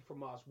you need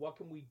from us? What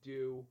can we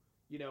do?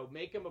 You know,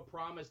 make them a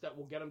promise that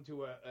we'll get them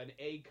to an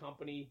A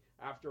company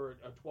after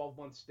a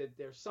 12-month stint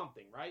there,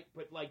 something, right?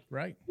 But, like,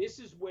 right. This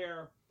is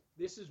where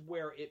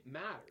it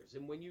matters.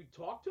 And when you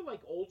talk to,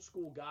 like, old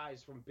school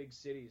guys from big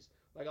cities,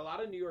 like a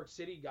lot of New York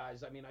City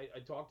guys, I mean, I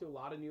talk to a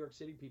lot of New York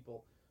City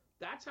people.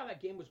 That's how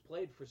that game was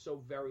played for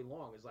so very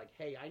long. Is like,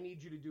 hey, I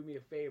need you to do me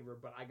a favor,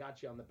 but I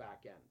got you on the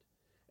back end.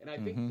 And I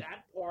think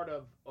that part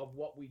of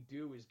what we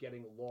do is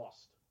getting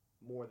lost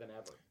more than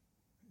ever.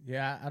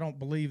 Yeah, I don't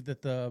believe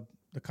that the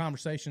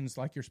conversations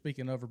like you're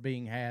speaking of are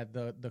being had.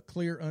 The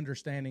clear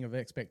understanding of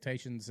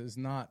expectations is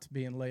not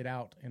being laid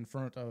out in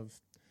front of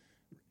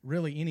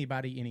really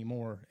anybody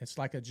anymore. It's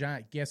like a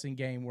giant guessing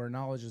game where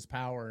knowledge is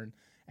power, and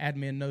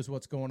admin knows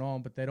what's going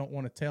on, but they don't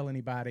want to tell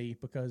anybody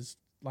because,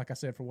 like I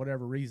said, for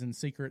whatever reason,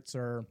 secrets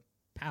are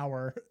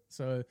power.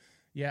 So,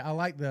 yeah, I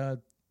like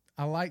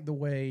the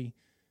way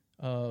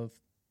of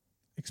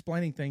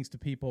explaining things to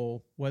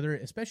people,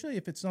 especially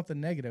if it's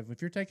something negative.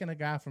 If you're taking a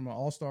guy from an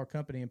all-star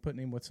company and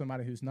putting him with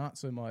somebody who's not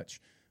so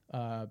much,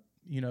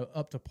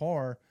 up to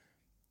par,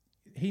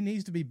 he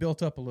needs to be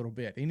built up a little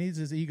bit. He needs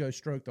his ego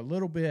stroked a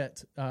little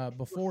bit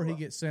before he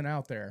gets sent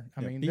out there.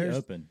 I mean, be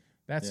open.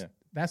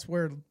 That's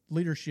where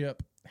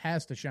leadership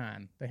has to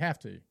shine. They have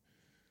to.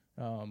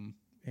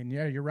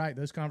 yeah, you're right.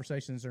 Those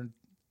conversations are,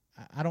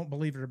 I don't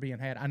believe they're being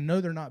had. I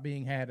know they're not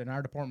being had in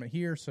our department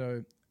here,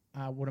 so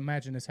I would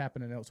imagine it's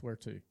happening elsewhere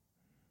too.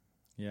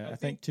 Yeah, I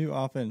think too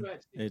often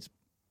it's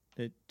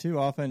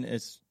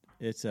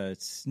a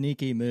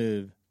sneaky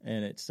move,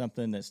 and it's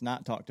something that's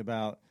not talked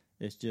about.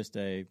 It's just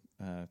a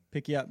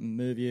pick you up and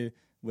move you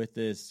with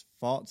this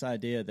false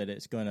idea that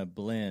it's going to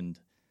blend,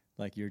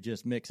 like you're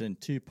just mixing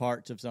two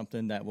parts of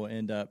something that will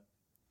end up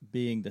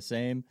being the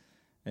same,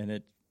 and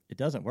it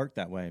doesn't work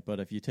that way. But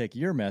if you take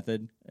your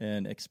method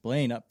and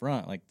explain up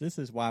front, like this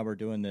is why we're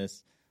doing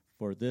this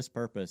for this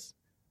purpose,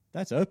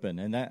 that's open,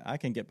 and that I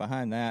can get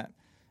behind that.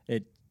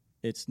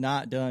 It's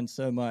not done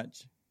so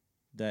much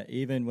that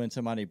even when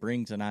somebody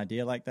brings an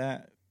idea like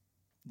that,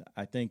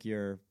 I think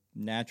your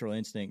natural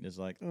instinct is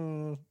like,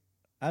 oh,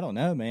 I don't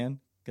know,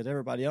 man, because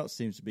everybody else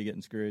seems to be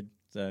getting screwed.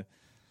 So,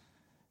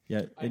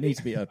 yeah, it needs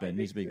to be open. It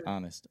needs to be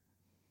honest.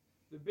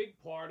 The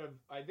big part of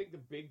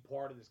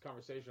this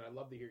conversation, I'd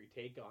love to hear your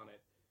take on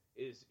it,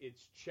 is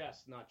it's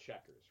chess, not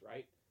checkers,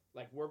 right?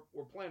 Like we're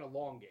playing a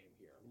long game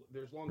here.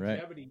 There's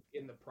longevity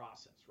in the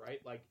process, right?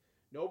 Like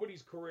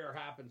nobody's career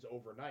happens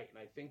overnight. And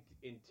I think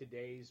in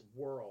today's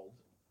world,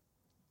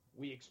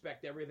 we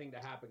expect everything to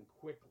happen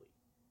quickly,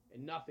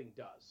 and nothing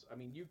does. I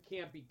mean, you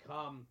can't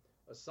become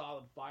a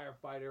solid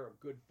firefighter, a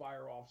good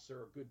fire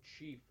officer, a good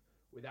chief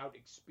without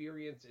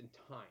experience and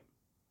time,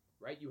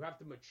 right? You have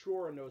to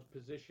mature in those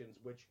positions,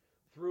 which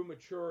through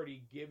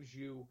maturity gives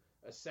you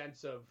a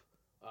sense of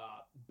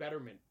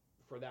betterment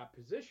for that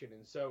position.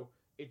 And so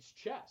it's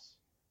chess.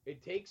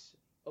 It takes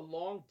a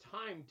long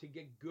time to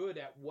get good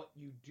at what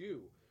you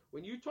do.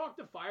 When you talk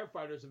to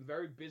firefighters in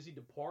very busy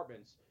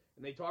departments,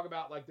 and they talk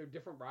about like their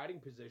different riding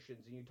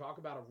positions, and you talk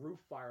about a roof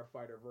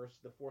firefighter versus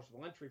the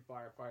forcible entry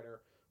firefighter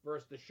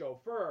versus the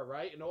chauffeur,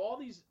 right? And all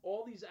these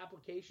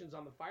applications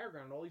on the fire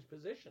ground, all these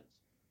positions.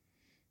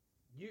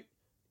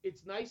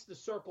 It's nice to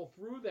circle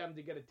through them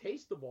to get a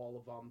taste of all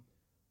of them,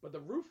 but the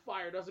roof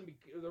fireman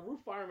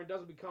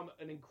doesn't become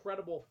an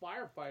incredible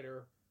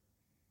firefighter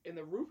in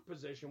the roof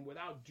position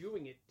without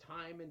doing it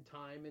time and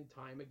time and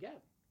time again.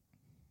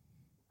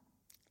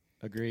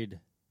 Agreed.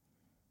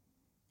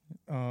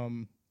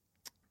 I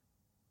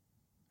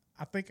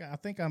think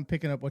I'm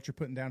picking up what you're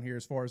putting down here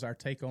as far as our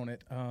take on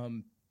it.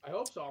 I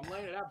hope so. I'm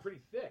laying it out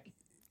pretty thick.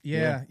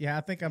 Yeah. I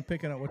think I'm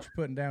picking up what you're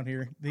putting down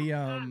here. The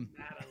I love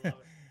it.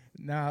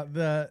 now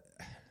the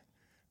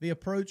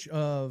approach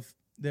of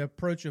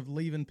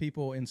leaving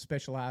people in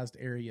specialized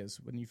areas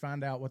when you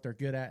find out what they're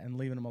good at and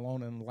leaving them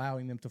alone and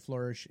allowing them to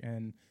flourish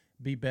and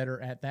be better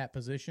at that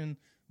position,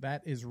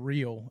 that is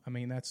real. I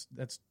mean, that's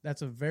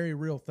a very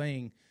real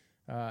thing,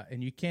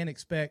 and you can't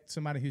expect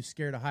somebody who's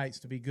scared of heights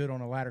to be good on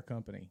a ladder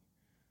company.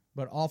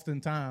 But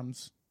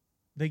oftentimes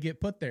they get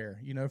put there,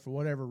 for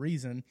whatever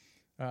reason,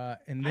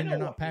 and then you're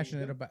not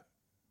passionate about.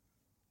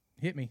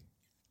 Hit me.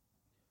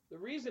 The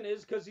reason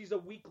is because he's a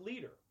weak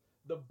leader.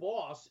 The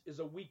boss is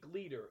a weak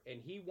leader, and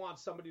he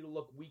wants somebody to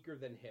look weaker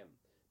than him.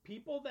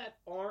 People that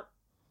aren't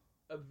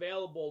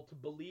available to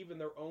believe in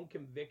their own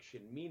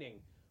conviction, meaning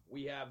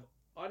we have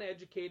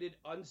uneducated,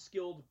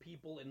 unskilled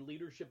people in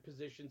leadership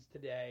positions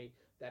today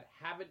that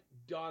haven't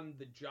done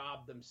the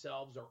job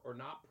themselves or are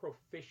not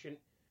proficient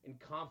and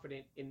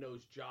confident in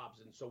those jobs.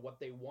 And so what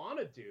they want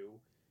to do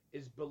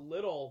is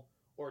belittle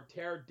or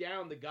tear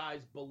down the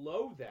guys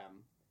below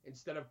them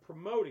instead of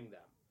promoting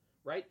them,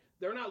 right?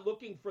 They're not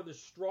looking for the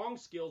strong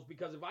skills,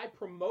 because if I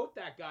promote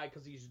that guy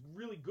because he's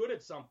really good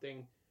at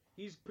something,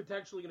 he's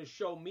potentially going to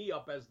show me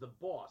up as the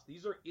boss.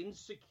 These are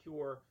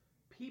insecure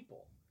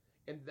people.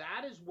 And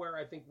that is where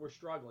I think we're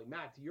struggling.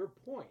 Matt, to your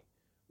point,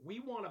 we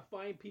want to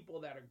find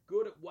people that are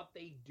good at what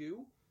they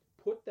do,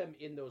 put them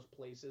in those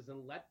places,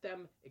 and let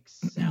them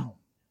excel.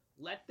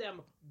 Let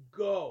them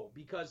go,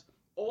 because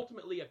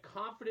ultimately a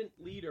confident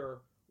leader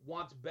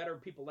wants better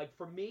people. Like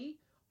for me,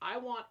 I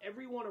want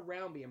everyone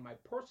around me in my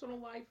personal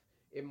life,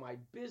 in my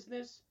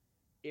business,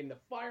 in the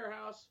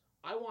firehouse,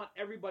 I want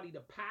everybody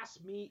to pass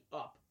me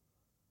up.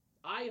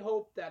 I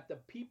hope that the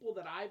people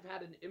that I've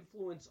had an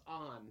influence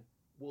on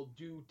will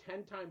do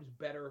 10 times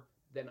better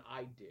than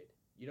I did.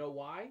 You know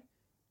why?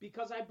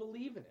 Because I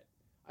believe in it.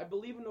 I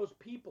believe in those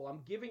people.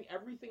 I'm giving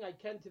everything I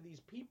can to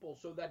these people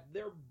so that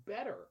they're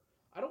better.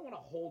 I don't want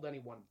to hold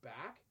anyone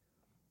back.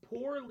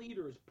 Poor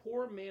leaders,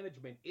 poor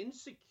management,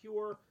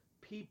 insecure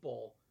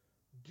people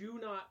do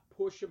not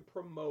push and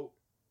promote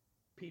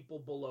people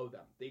below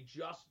them. They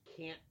just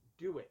can't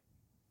do it.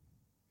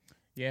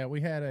 Yeah,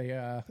 we had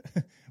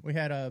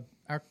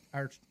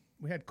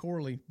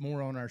Corley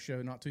Moore on our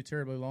show not too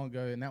terribly long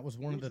ago, and that was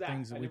one of the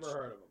things that I never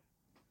heard of him.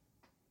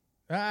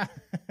 I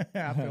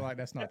feel like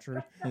that's not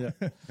true. Yeah.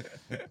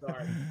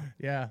 Sorry.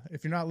 Yeah,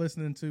 if you're not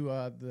listening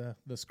to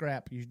the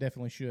scrap, you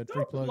definitely should.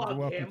 Free plug. You're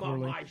welcome, him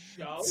Corley. on my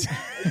show.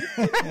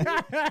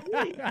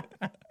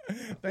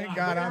 Thank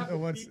God I'm the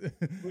one.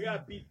 We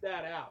gotta beat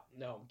that out.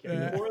 No, I'm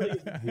kidding.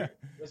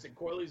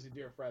 Corley's a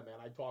dear friend, man.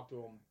 I talk to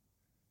him.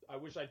 I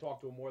wish I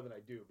talked to him more than I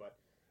do, but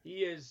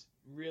he is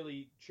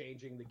really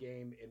changing the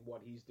game in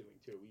what he's doing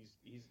too.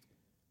 He's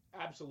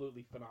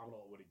absolutely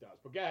phenomenal at what he does.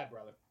 But go ahead,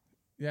 brother.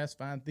 Yeah, that's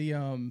fine.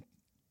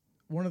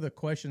 one of the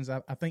questions I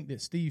think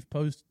that Steve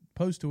posed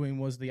to him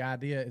was the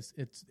idea.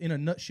 It's in a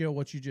nutshell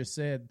what you just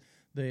said.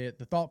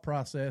 The thought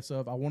process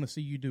of I want to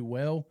see you do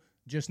well,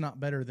 just not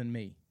better than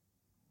me.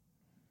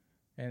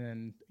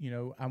 And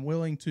I'm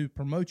willing to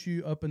promote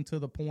you up until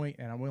the point,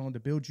 and I'm willing to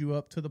build you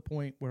up to the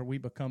point where we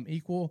become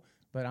equal.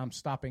 But I'm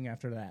stopping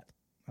after that.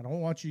 I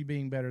don't want you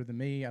being better than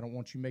me. I don't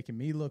want you making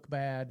me look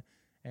bad.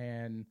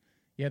 And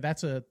yeah,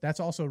 that's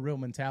also a real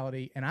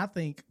mentality. And I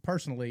think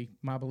personally,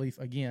 my belief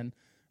again,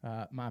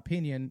 my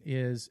opinion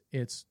is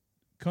it's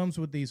comes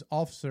with these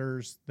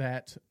officers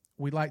that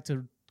we like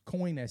to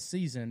coin as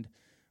seasoned,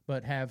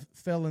 but have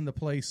fell in the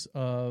place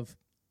of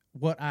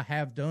what I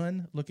have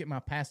done. Look at my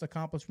past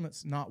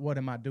accomplishments, not what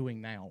am I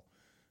doing now.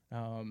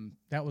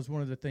 That was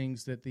one of the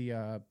things that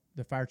the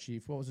fire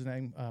chief, what was his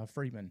name?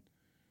 Freeman.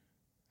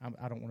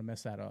 I don't want to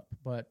mess that up,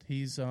 but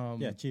he's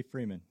Chief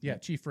Freeman. Yeah,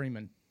 Chief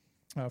Freeman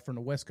from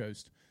the West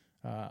Coast,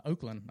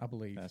 Oakland, I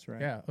believe. That's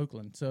right. Yeah,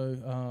 Oakland.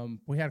 So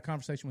we had a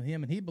conversation with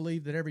him, and he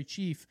believed that every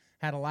chief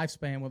had a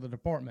lifespan with a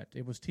department.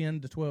 It was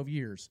 10 to 12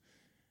 years,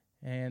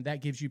 and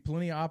that gives you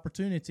plenty of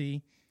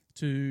opportunity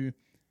to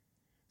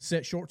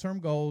set short-term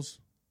goals,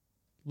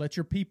 let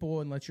your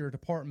people and let your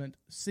department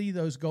see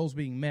those goals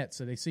being met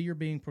so they see you're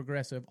being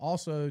progressive.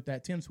 Also,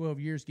 that 10, 12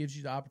 years gives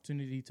you the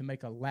opportunity to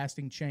make a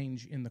lasting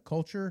change in the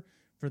culture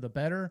for the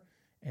better,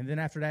 and then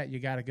after that, you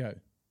got to go.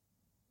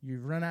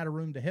 You've run out of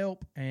room to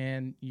help,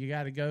 and you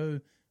got to go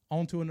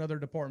on to another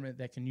department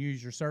that can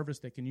use your service,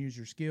 that can use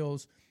your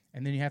skills,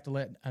 and then you have to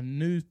let a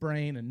new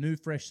brain, a new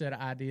fresh set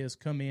of ideas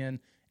come in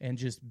and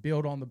just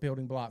build on the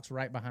building blocks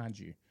right behind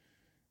you.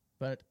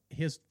 But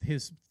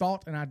his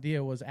thought and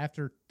idea was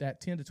after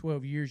that 10 to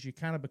 12 years, you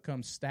kind of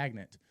become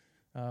stagnant,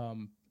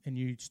 and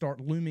you start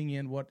looming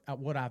in what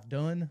I've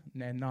done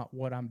and not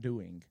what I'm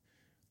doing.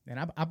 And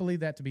I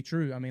believe that to be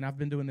true. I mean, I've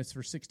been doing this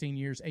for 16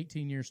 years,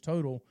 18 years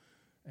total,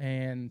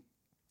 and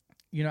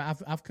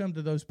I've come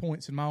to those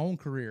points in my own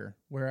career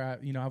where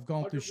I've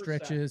gone through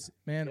stretches,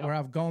 man, where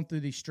I've gone through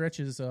these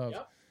stretches of,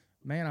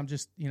 man, I'm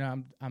just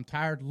I'm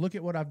tired. Look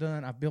at what I've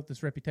done. I've built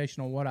this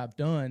reputation on what I've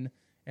done,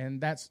 and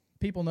that's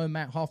people know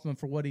Matt Hoffman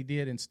for what he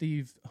did in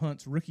Steve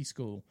Hunt's rookie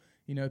school.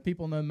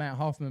 People know Matt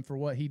Hoffman for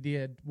what he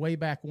did way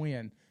back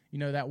when.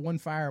 That one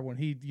fire when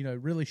he,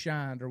 really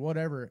shined or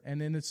whatever.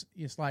 And then it's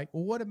like,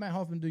 well, what did Matt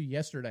Hoffman do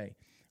yesterday?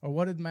 Or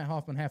what did Matt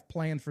Hoffman have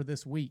planned for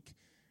this week?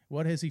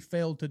 What has he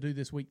failed to do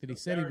this week that he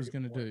said he was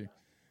going to do?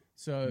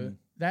 So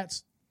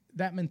that's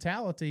that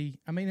mentality.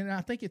 I mean, and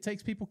I think it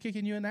takes people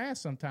kicking you in the ass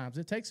sometimes.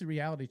 It takes a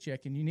reality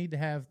check, and you need to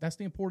have, that's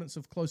the importance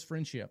of close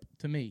friendship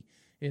to me,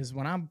 is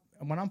when I'm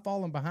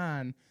falling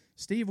behind,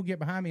 Steve will get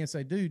behind me and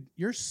say, dude,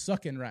 you're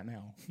sucking right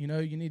now. You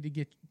need to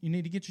get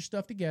your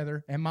stuff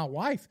together. And my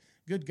wife,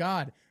 good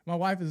God, my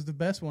wife is the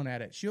best one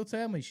at it. She'll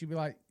tell me, she'll be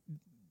like,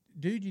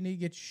 dude, you need to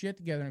get your shit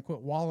together and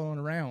quit wallowing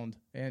around,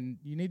 and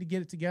you need to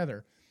get it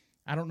together.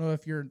 I don't know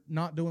if you're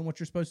not doing what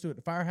you're supposed to at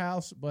the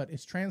firehouse, but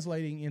it's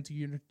translating into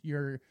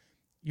you're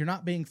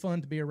not being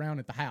fun to be around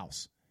at the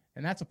house.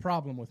 And that's a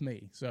problem with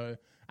me. So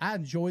I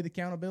enjoy the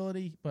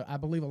accountability, but I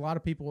believe a lot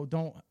of people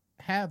don't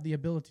have the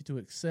ability to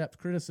accept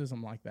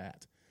criticism like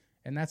that.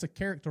 And that's a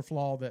character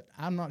flaw that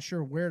I'm not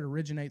sure where it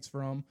originates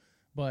from,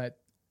 but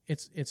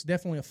it's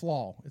definitely a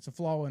flaw. It's a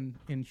flaw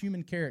in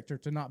human character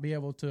to not be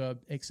able to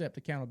accept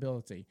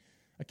accountability.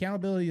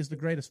 Accountability is the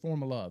greatest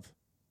form of love.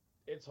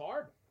 It's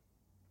hard.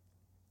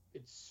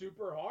 It's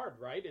super hard,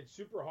 right? It's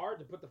super hard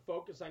to put the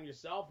focus on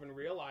yourself and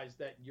realize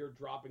that you're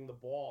dropping the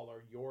ball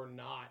or you're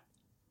not,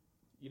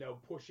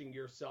 pushing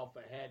yourself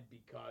ahead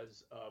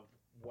because of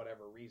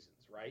whatever reasons,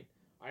 right?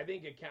 I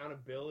think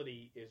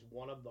accountability is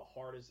one of the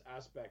hardest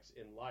aspects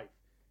in life,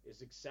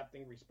 is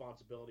accepting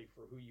responsibility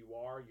for who you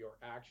are, your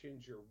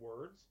actions, your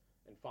words,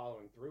 and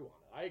following through on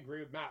it. I agree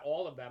with Matt.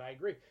 All of that I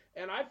agree.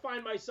 And I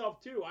find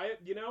myself too,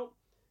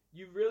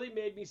 you really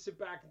made me sit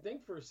back and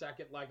think for a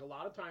second. Like a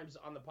lot of times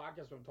on the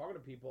podcast when I'm talking to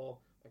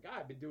people, like,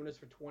 I've been doing this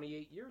for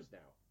 28 years now.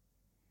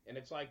 And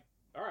it's like,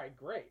 all right,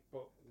 great.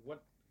 But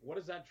what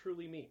does that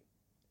truly mean?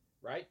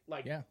 Right?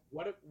 Like,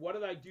 what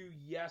did I do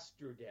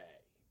yesterday?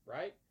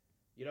 Right?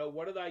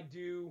 What did I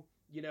do,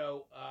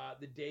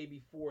 the day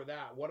before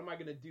that? What am I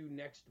going to do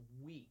next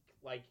week?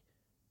 Like,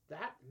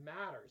 that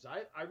matters.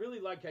 I really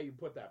like how you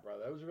put that,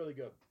 brother. That was really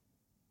good.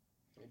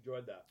 I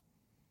enjoyed that.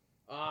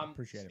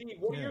 Appreciate Steve, it.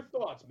 what are your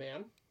thoughts,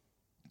 man?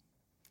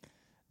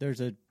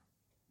 There's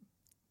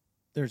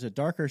a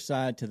darker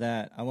side to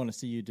that. I want to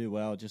see you do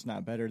well, just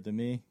not better than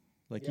me.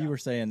 Like you were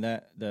saying,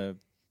 that the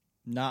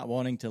not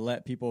wanting to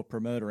let people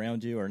promote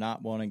around you or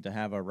not wanting to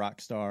have a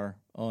rock star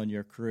on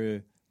your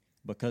crew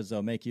because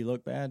they'll make you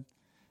look bad.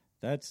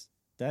 That's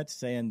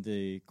saying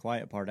the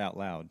quiet part out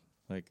loud.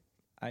 Like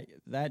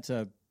that's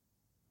a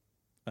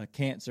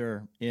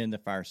cancer in the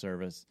fire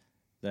service,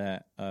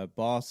 that a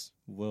boss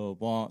will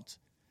want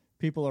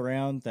people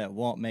around that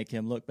won't make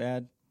him look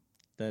bad.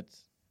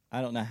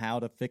 I don't know how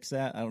to fix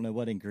that. I don't know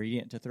what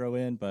ingredient to throw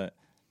in, but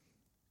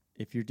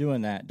if you're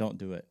doing that, don't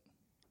do it.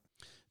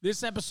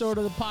 This episode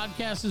of the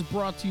podcast is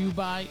brought to you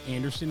by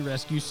Anderson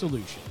Rescue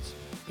Solutions.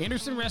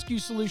 Anderson Rescue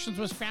Solutions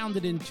was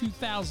founded in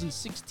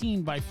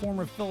 2016 by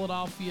former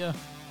Philadelphia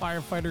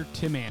firefighter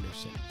Tim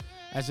Anderson.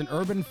 As an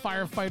urban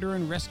firefighter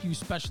and rescue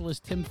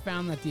specialist, Tim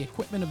found that the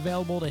equipment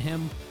available to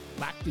him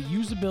lacked the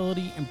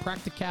usability and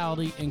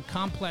practicality in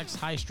complex,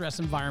 high-stress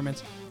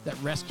environments that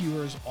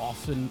rescuers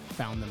often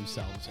found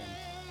themselves in.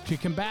 To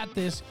combat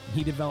this,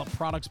 he developed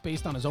products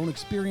based on his own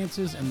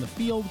experiences in the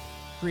field,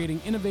 creating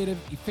innovative,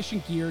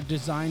 efficient gear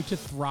designed to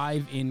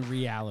thrive in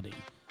reality.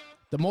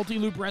 The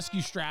multi-loop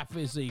rescue strap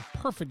is a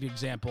perfect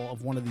example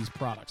of one of these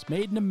products.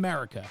 Made in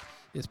America,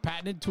 this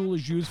patented tool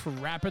is used for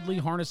rapidly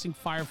harnessing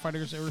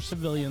firefighters or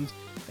civilians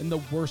in the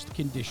worst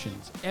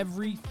conditions.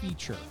 Every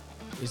feature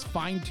is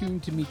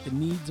fine-tuned to meet the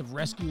needs of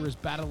rescuers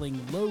battling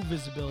low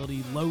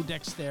visibility, low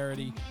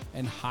dexterity,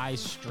 and high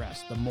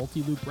stress. The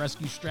multi-loop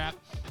rescue strap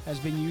has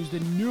been used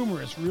in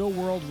numerous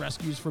real-world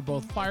rescues for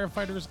both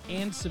firefighters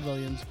and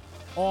civilians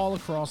all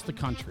across the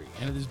country,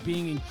 and it is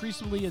being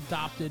increasingly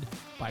adopted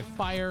by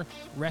fire,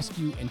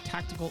 rescue, and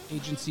tactical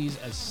agencies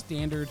as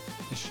standard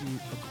issue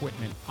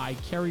equipment. I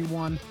carry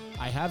one.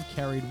 I have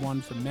carried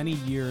one for many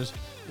years.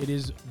 It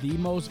is the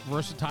most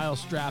versatile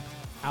strap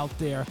out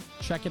there.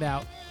 Check it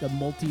out, the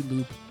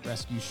multi-loop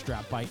rescue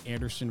strap by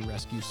Anderson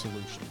Rescue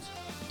Solutions.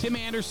 Tim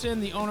Anderson,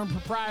 the owner and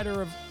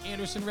proprietor of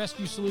Anderson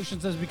Rescue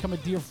Solutions, has become a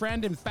dear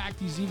friend. In fact,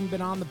 he's even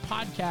been on the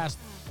podcast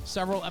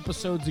several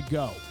episodes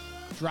ago.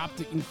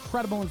 Dropped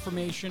incredible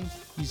information.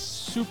 He's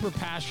super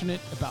passionate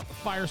about the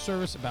fire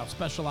service, about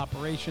special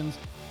operations,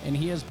 and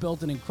he has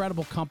built an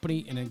incredible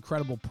company, an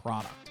incredible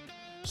product.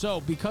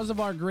 So because of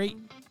our great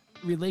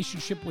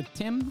relationship with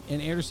Tim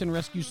and Anderson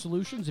Rescue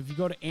Solutions, if you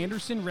go to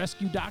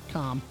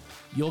andersonrescue.com,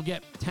 you'll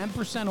get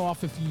 10%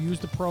 off if you use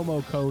the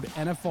promo code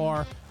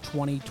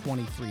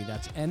NFR2023.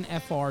 That's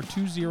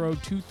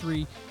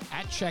NFR2023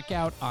 at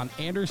checkout on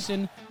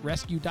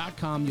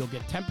andersonrescue.com. You'll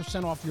get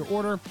 10% off your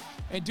order.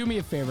 And do me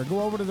a favor,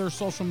 go over to their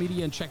social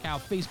media and check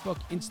out Facebook,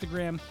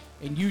 Instagram,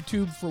 and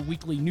YouTube for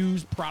weekly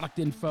news, product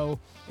info,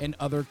 and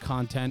other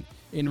content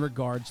in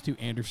regards to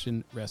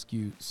Anderson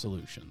Rescue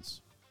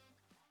Solutions.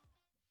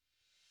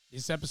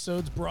 This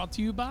episode's brought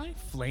to you by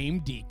Flame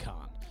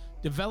Decon.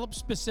 Developed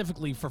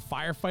specifically for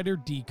firefighter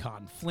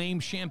decon, Flame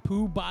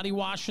shampoo, body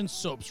wash, and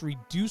soaps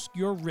reduce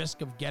your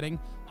risk of getting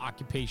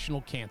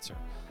occupational cancer.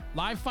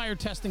 Live fire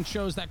testing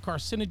shows that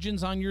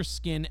carcinogens on your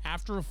skin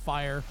after a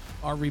fire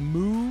are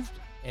removed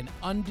and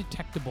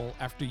undetectable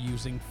after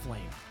using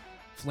Flame.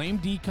 Flame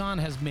Decon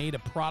has made a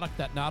product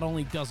that not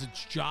only does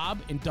its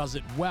job and does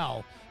it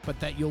well, but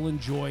that you'll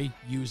enjoy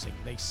using.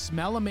 They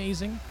smell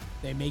amazing.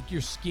 They make your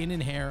skin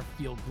and hair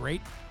feel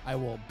great. I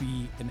will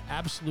be an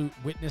absolute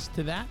witness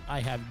to that.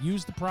 I have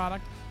used the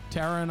product.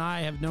 Tara and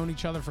I have known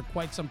each other for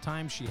quite some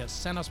time. She has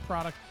sent us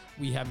product.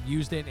 We have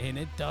used it, and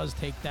it does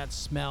take that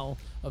smell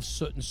of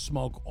soot and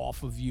smoke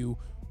off of you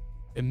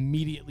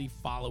immediately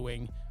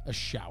following a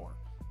shower.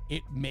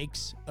 It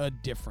makes a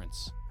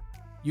difference.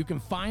 You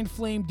can find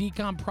Flame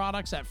Decon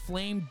products at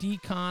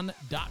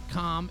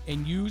flamedecon.com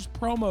and use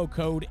promo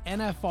code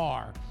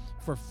NFR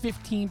for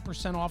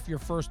 15% off your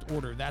first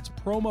order. That's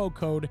promo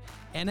code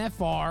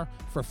NFR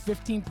for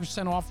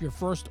 15% off your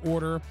first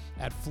order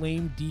at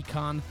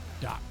flamedecon.com.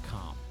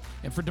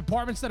 And for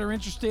departments that are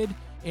interested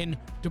in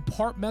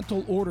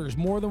departmental orders,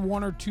 more than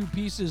one or two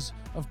pieces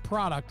of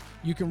product,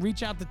 you can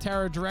reach out to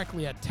Tara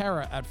directly at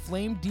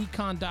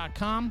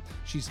tara@flamedecon.com.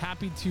 She's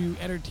happy to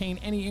entertain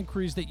any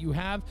inquiries that you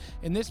have.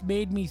 And this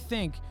made me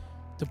think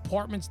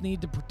departments need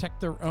to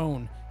protect their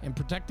own, and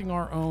protecting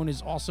our own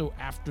is also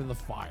after the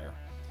fire.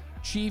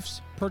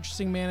 Chiefs,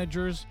 purchasing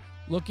managers,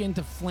 look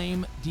into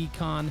Flame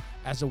Decon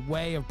as a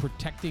way of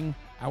protecting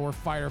our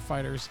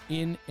firefighters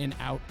in and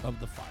out of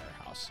the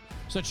firehouse.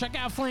 So check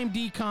out Flame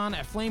Decon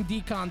at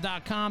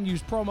flamedecon.com.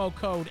 Use promo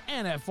code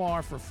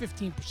NFR for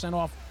 15%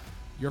 off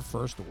your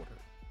first order.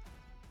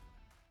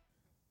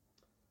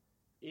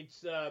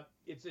 It's a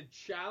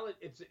challenge.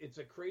 It's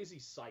a crazy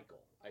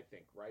cycle, I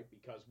think, right?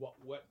 Because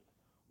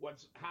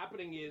what's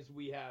happening is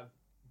we have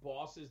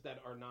bosses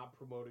that are not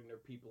promoting their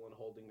people and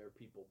holding their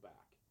people back.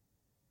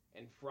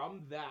 And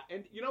from that,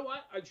 and you know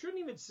what? I shouldn't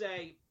even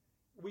say,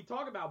 we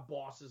talk about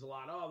bosses a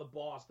lot. Oh, the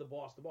boss.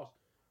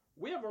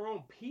 We have our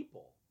own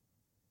people.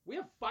 We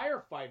have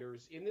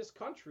firefighters in this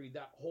country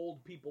that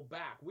hold people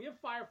back. We have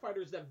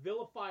firefighters that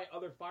vilify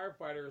other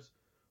firefighters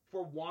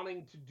for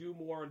wanting to do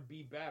more and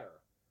be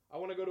better. I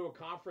want to go to a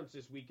conference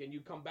this week, and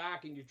you come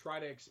back and you try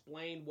to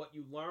explain what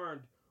you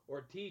learned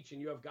or teach, and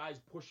you have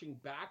guys pushing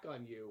back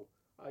on you.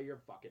 Oh, you're a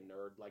fucking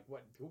nerd. Like,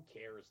 what? Who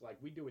cares?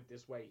 Like, we do it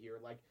this way here.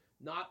 Like,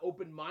 not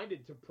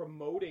open-minded to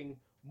promoting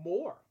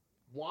more,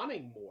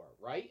 wanting more,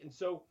 right? And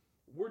so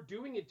we're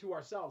doing it to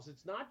ourselves.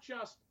 It's not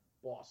just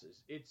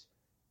bosses. It's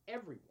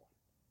everyone.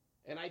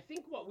 And I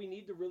think what we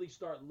need to really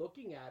start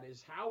looking at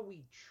is how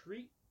we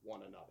treat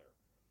one another.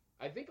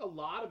 I think a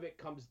lot of it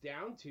comes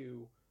down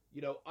to,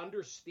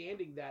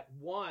 understanding that,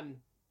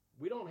 one,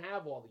 we don't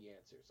have all the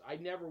answers. I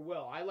never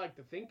will. I like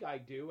to think I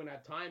do, and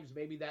at times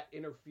maybe that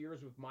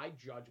interferes with my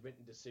judgment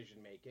and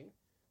decision-making,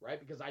 right?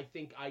 Because I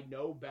think I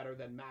know better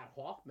than Matt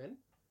Hoffman,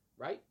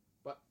 right?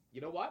 But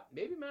you know what?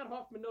 Maybe Matt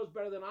Hoffman knows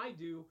better than I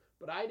do,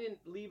 but I didn't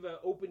leave an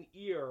open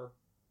ear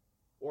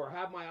or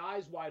have my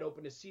eyes wide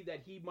open to see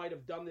that he might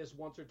have done this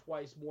once or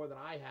twice more than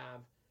I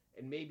have,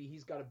 and maybe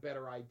he's got a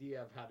better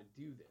idea of how to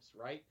do this,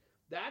 right?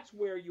 That's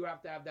where you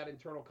have to have that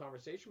internal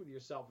conversation with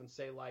yourself and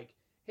say, like,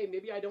 hey,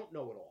 maybe I don't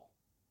know it all.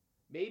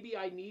 Maybe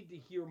I need to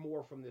hear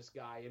more from this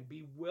guy, and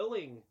be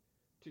willing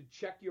to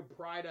check your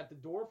pride at the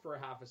door for a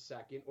half a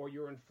second, or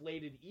your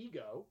inflated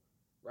ego,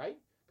 right?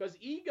 Because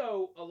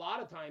ego, a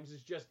lot of times,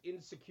 is just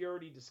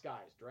insecurity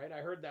disguised, right? I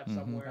heard that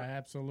somewhere.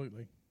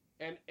 Absolutely.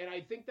 And I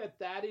think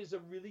that is a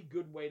really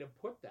good way to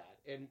put that.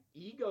 And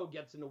ego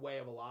gets in the way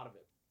of a lot of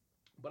it.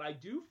 But I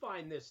do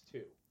find this,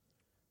 too,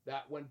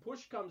 that when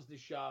push comes to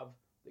shove,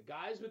 the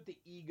guys with the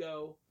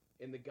ego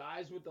and the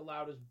guys with the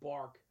loudest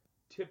bark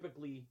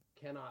typically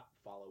cannot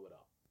follow it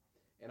up.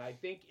 And I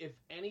think, if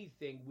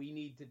anything, we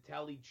need to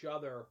tell each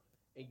other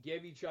and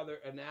give each other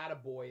an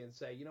attaboy and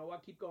say, you know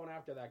what, keep going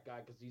after that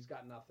guy because he's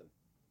got nothing.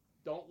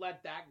 Don't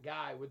let that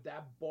guy with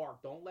that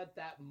bark, don't let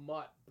that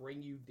mutt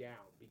bring you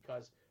down,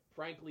 because,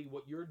 frankly,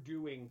 what you're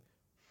doing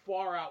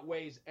far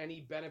outweighs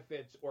any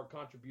benefits or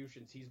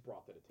contributions he's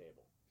brought to the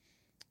table.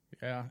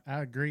 Yeah,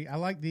 I agree. I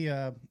like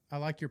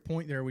your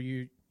point there where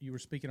you were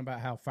speaking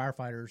about how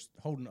firefighters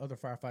holding other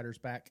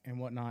firefighters back and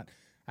whatnot.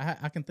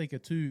 I can think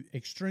of two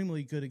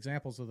extremely good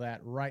examples of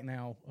that right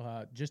now,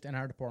 just in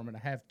our department.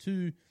 I have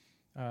two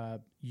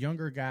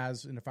younger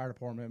guys in the fire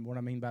department. And what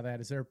I mean by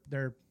that is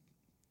they're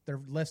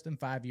less than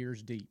 5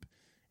 years deep,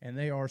 and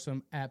they are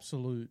some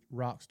absolute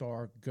rock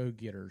star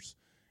go-getters.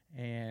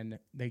 And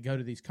they go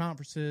to these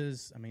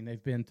conferences. I mean,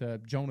 they've been to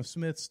Jonah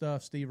Smith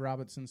stuff, Steve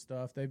Robinson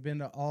stuff. They've been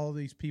to all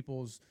these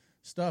people's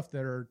stuff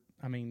that are,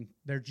 I mean,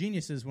 they're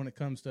geniuses when it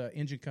comes to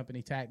engine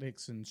company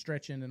tactics and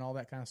stretching and all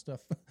that kind of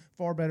stuff,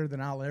 far better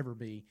than I'll ever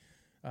be.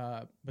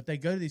 But they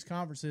go to these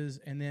conferences,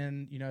 and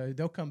then, you know,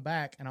 they'll come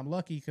back, and I'm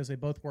lucky because they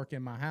both work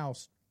in my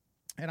house.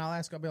 And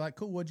I'll be like,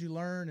 cool, what'd you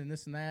learn, and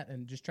this and that,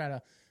 and just try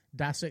to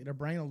dissect their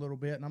brain a little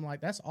bit. And I'm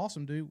like, that's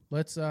awesome, dude.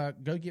 Let's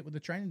go get with the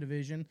training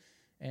division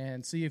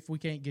and see if we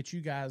can't get you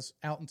guys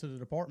out into the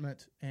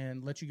department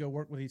and let you go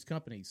work with these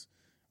companies.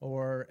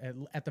 Or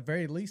at the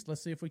very least,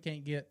 let's see if we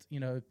can't get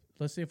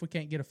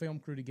a film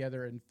crew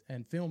together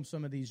and film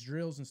some of these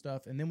drills and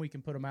stuff, and then we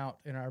can put them out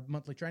in our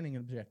monthly training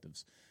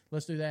objectives.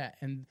 Let's do that.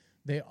 And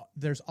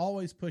there's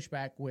always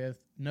pushback with,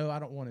 no, I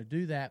don't want to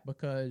do that,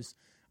 because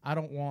I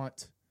don't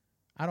want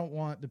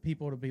the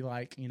people to be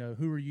like, you know,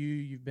 who are you?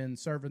 You've been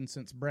serving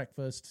since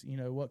breakfast. You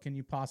know, what can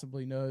you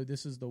possibly know?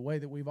 This is the way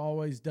that we've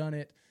always done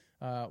it.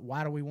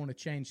 Why do we want to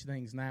change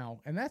things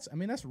now? And that's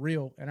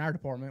real in our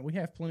department. We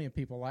have plenty of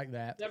people like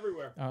that.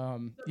 Everywhere.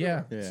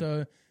 Yeah.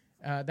 So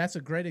that's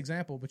a great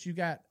example. But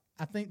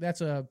I think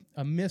that's a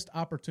missed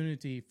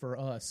opportunity for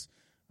us.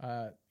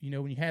 You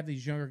know, when you have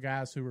these younger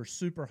guys who are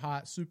super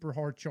hot, super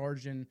hard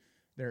charging,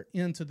 they're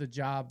into the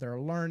job, they're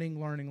learning.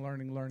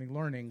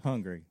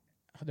 Hungry.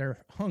 They're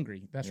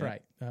hungry. That's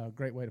right.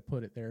 Great way to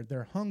put it there.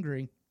 They're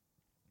hungry.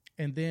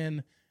 And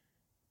then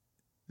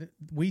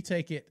we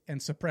take it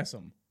and suppress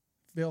them.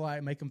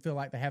 Make them feel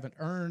like they haven't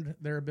earned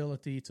their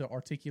ability to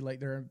articulate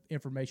their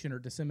information or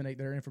disseminate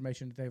their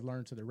information that they've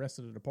learned to the rest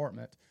of the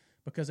department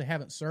because they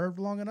haven't served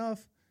long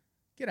enough.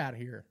 Get out of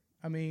here.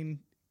 I mean,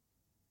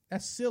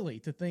 that's silly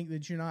to think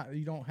that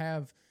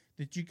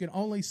that you can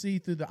only see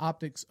through the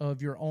optics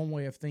of your own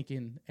way of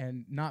thinking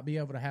and not be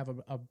able to have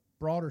a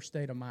broader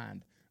state of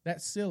mind.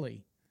 That's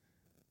silly.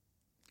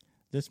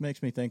 This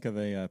makes me think of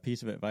a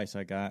piece of advice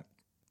I got.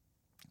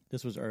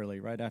 This was early,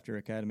 right after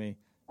academy.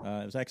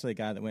 It was actually a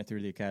guy that went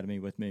through the academy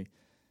with me.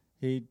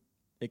 He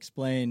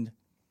explained,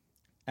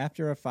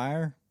 after a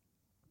fire,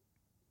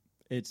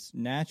 it's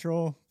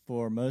natural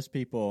for most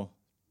people,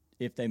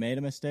 if they made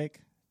a mistake,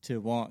 to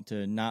want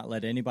to not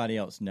let anybody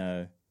else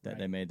know that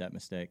they made that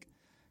mistake.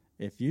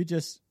 If you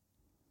just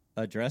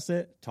address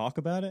it, talk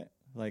about it,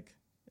 like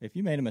if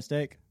you made a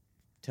mistake,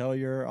 tell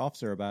your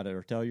officer about it,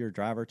 or tell your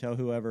driver, tell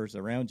whoever's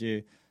around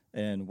you,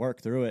 and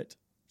work through it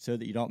so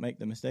that you don't make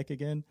the mistake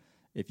again.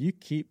 If you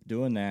keep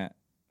doing that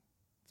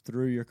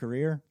through your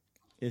career,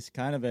 it's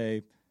kind of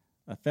a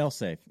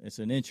fail-safe. It's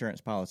an insurance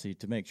policy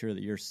to make sure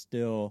that you're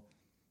still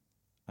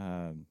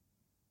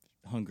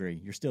hungry.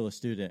 You're still a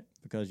student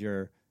because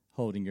you're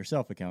holding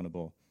yourself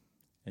accountable.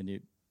 And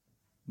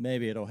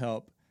maybe it'll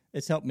help.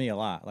 It's helped me a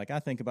lot. Like, I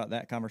think about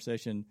that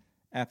conversation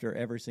after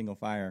every single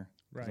fire.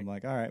 Right. I'm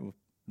like, all right, well,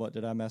 what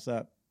did I mess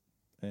up?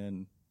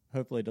 And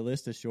hopefully the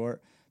list is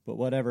short, but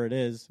whatever it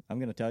is, I'm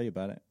going to tell you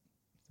about it.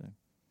 So.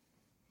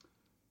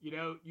 You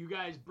know, you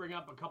guys bring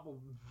up a couple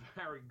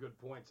very good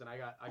points, and I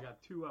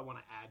got two I want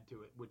to add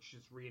to it, which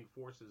just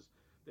reinforces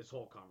this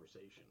whole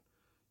conversation.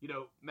 You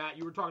know, Matt,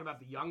 you were talking about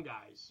the young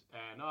guys,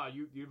 and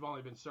you've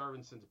only been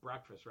serving since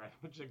breakfast, right?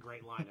 Which is a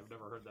great line. I've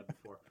never heard that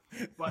before.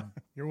 But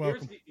you're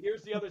welcome.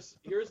 Here's the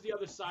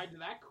other side to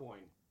that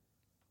coin.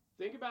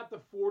 Think about the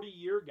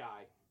 40-year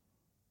guy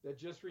that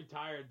just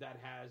retired that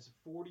has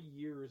 40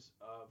 years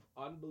of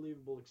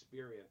unbelievable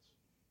experience,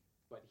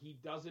 but he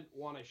doesn't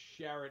want to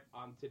share it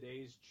on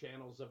today's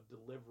channels of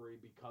delivery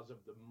because of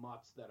the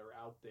mutts that are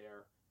out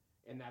there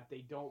and that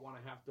they don't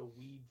want to have to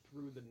weed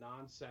through the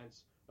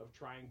nonsense of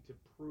trying to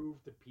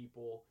prove to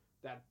people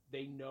that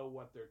they know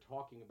what they're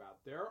talking about.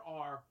 There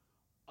are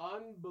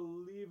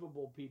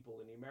unbelievable people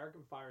in the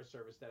American Fire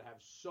Service that have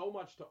so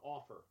much to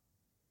offer,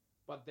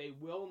 but they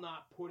will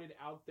not put it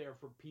out there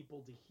for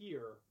people to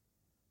hear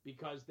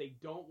because they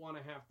don't want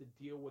to have to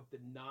deal with the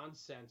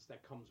nonsense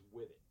that comes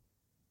with it.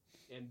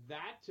 And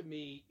that, to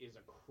me, is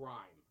a crime,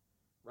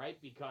 right?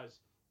 Because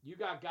you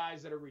got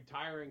guys that are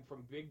retiring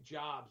from big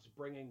jobs,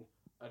 bringing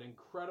an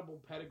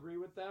incredible pedigree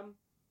with them,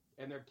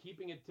 and they're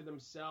keeping it to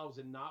themselves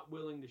and not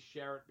willing to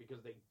share it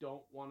because they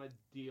don't want to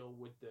deal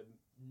with the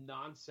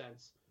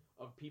nonsense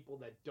of people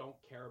that don't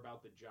care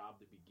about the job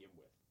to begin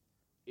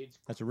with.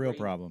 That's a real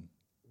problem.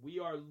 We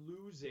are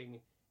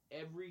losing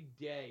every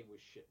day with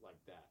shit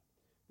like that.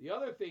 The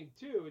other thing,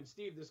 too, and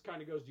Steve, this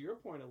kind of goes to your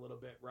point a little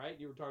bit, right?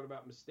 You were talking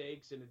about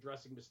mistakes and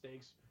addressing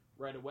mistakes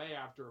right away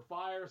after a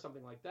fire,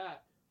 something like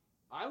that.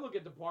 I look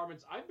at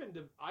departments, I've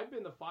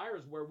been to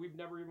fires where we've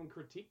never even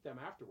critiqued them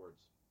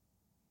afterwards.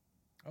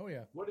 Oh,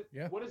 yeah. What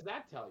does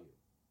that tell you?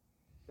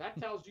 That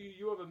tells you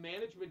you have a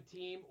management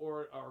team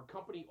or a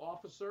company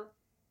officer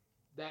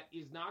that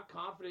is not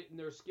confident in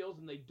their skills,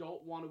 and they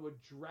don't want to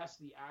address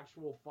the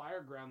actual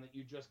fire ground that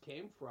you just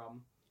came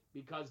from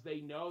because they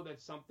know that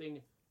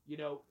something,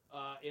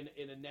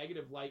 in a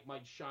negative light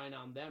might shine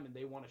on them, and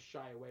they want to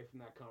shy away from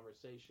that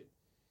conversation.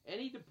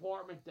 Any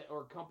department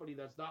or company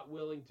that's not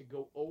willing to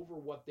go over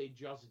what they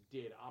just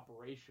did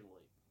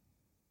operationally,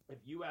 if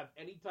you have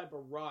any type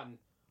of run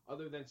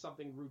other than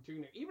something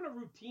routine, even a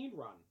routine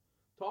run,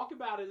 talk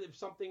about it if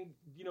something,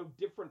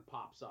 different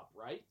pops up,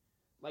 right?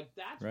 Like,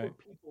 that's right. What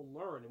people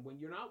learn. And when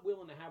you're not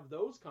willing to have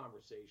those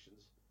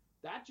conversations,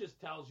 that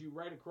just tells you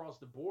right across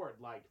the board,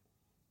 like,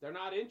 they're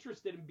not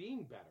interested in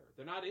being better.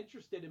 They're not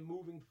interested in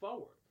moving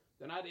forward.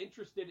 They're not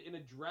interested in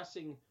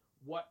addressing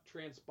what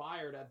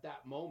transpired at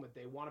that moment.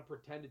 They want to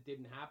pretend it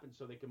didn't happen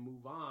so they can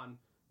move on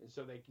and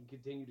so they can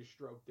continue to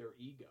stroke their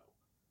ego.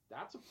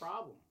 That's a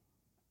problem.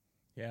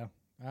 Yeah,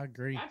 I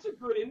agree. That's a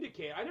good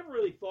indicator. I never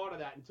really thought of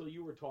that until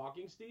you were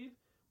talking, Steve,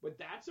 but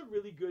that's a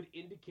really good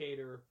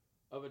indicator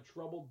of a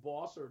troubled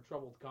boss or a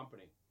troubled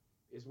company,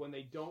 is when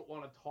they don't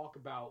want to talk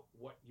about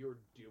what you're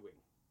doing.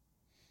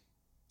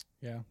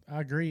 Yeah, I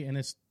agree, and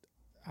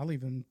I'll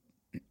even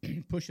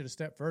push it a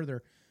step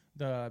further.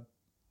 I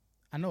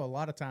know a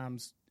lot of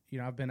times,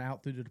 I've been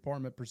out through the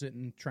department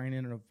presenting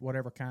training of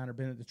whatever kind, or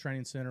been at the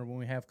training center when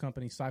we have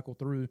companies cycle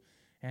through,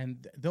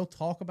 and they'll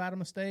talk about a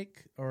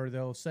mistake, or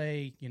they'll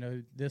say,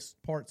 this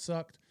part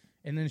sucked,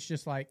 and then it's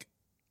just like,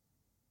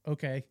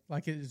 okay,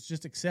 like it's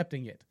just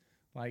accepting it,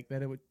 like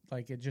that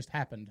it just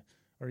happened.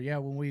 Or yeah,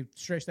 when we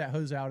stretched that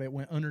hose out, it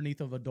went underneath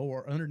the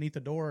door,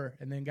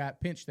 and then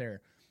got pinched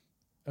there.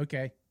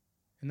 Okay.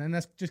 And then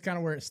that's just kind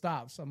of where it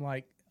stops. I'm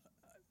like,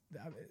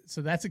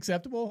 so that's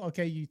acceptable?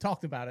 Okay, you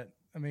talked about it.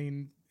 I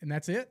mean, and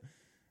that's it?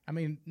 I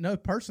mean, no,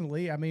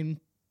 personally, I mean,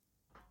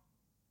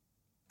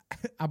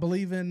 I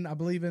believe in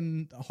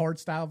a hard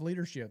style of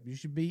leadership. You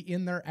should be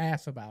in their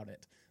ass about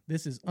it.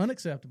 This is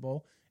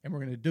unacceptable, and we're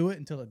going to do it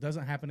until it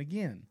doesn't happen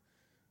again.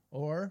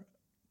 Or,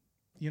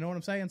 you know what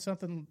I'm saying?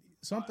 Something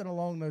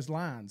along those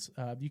lines.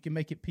 You can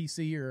make it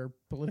PC or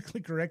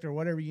politically correct or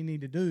whatever you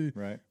need to do.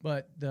 Right.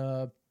 But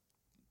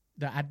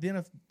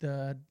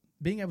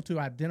being able to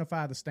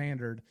identify the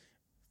standard,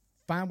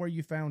 find where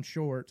you found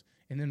short,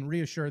 and then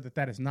reassure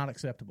that is not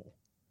acceptable.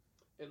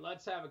 And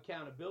let's have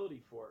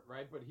accountability for it,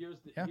 right? But here's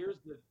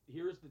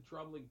the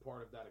troubling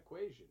part of that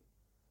equation.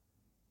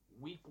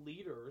 Weak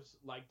leaders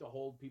like to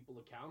hold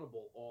people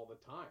accountable all the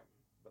time,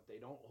 but they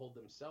don't hold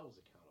themselves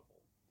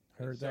accountable.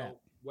 Heard that. So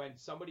when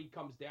somebody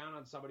comes down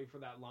on somebody for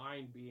that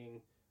line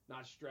being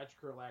not stretched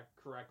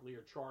correctly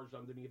or charged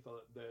underneath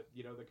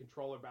the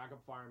controller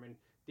backup fireman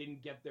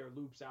didn't get their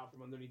loops out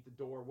from underneath the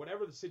door,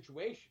 whatever the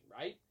situation,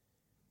 right?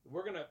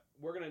 We're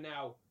gonna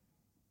now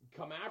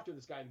come after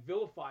this guy and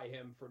vilify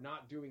him for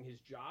not doing his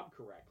job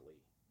correctly.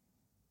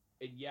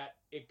 And yet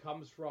it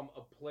comes from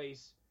a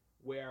place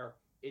where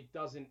it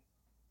doesn't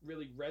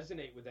really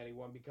resonate with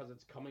anyone because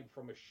it's coming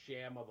from a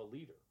sham of a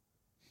leader.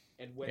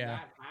 And when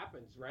that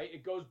happens, right,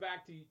 it goes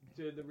back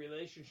to the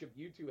relationship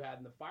you two had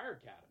in the fire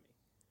academy.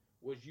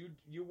 Was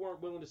you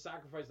weren't willing to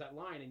sacrifice that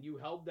line, and you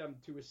held them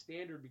to a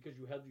standard because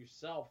you held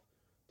yourself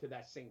to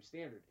that same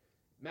standard.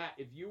 Matt,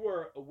 if you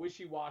were a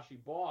wishy-washy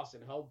boss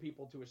and held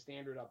people to a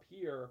standard up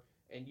here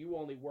and you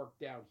only work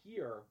down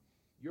here,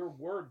 your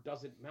word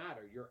doesn't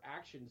matter. Your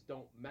actions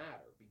don't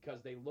matter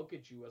because they look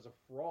at you as a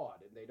fraud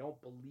and they don't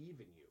believe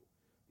in you.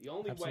 The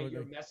only way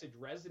your message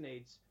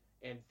resonates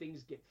and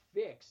things get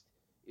fixed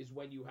is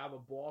when you have a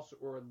boss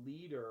or a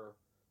leader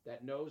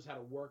that knows how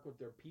to work with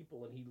their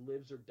people and he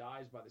lives or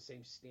dies by the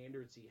same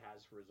standards he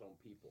has for his own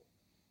people.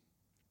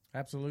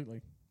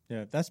 Absolutely.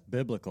 Yeah, that's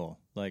biblical.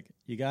 Like,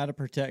 you got to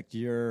protect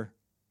your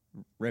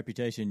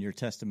reputation, your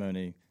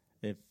testimony.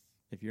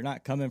 If you're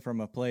not coming from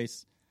a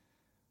place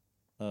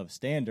of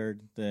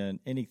standard, then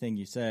anything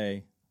you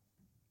say,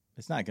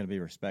 it's not going to be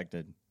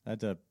respected. I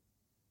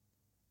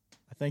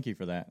thank you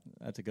for that.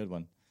 That's a good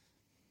one.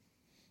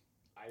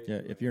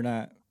 Yeah, if you're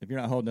not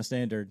holding a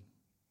standard,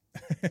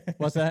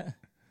 What's that?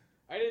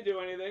 I didn't do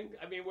anything.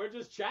 I mean, we're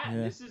just chatting.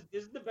 Yeah. This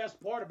is the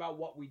best part about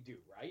what we do,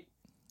 right?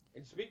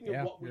 And speaking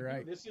of what we do,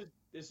 right. this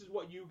is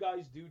what you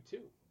guys do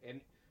too.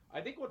 And I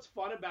think what's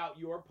fun about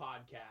your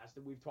podcast,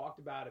 and we've talked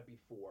about it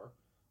before,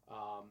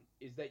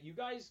 is that you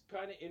guys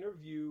kind of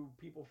interview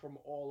people from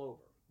all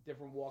over,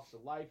 different walks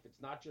of life.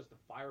 It's not just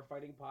a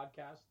firefighting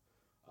podcast.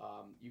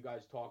 You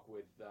guys talk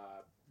with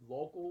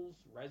locals,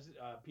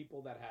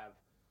 people that have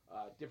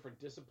different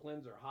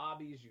disciplines or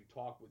hobbies. You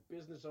talk with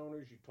business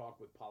owners. You talk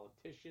with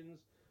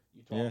politicians.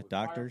 You talk with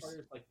doctors.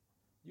 firefighters. Like,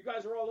 you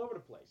guys are all over the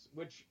place,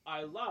 which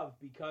I love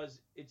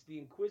because it's the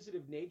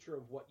inquisitive nature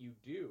of what you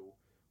do.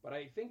 But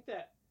I think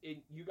that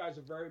you guys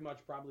are very much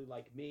probably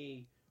like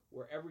me,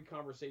 where every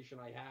conversation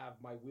I have,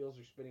 my wheels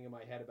are spinning in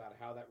my head about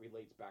how that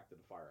relates back to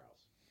the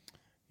firehouse.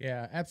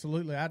 Yeah,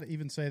 absolutely. I'd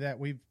even say that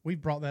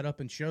we've brought that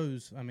up in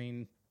shows. I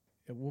mean,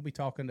 we'll be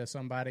talking to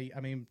somebody. I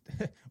mean,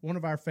 one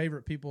of our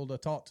favorite people to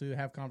talk to,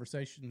 have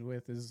conversations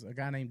with, is a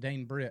guy named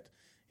Dane Britt.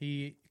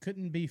 He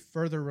couldn't be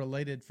further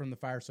related from the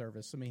fire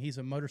service. I mean, he's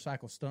a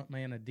motorcycle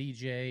stuntman, a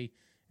DJ,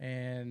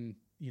 and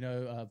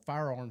a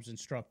firearms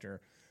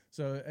instructor.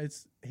 So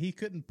he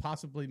couldn't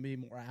possibly be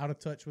more out of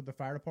touch with the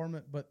fire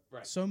department. But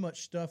so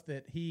much stuff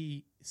that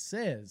he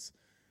says,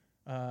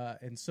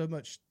 and so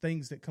much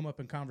things that come up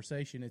in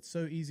conversation, it's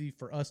so easy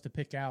for us to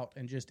pick out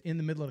and just in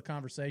the middle of the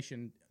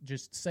conversation,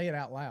 just say it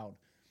out loud.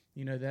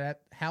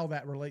 That how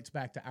that relates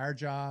back to our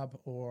job,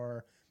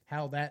 or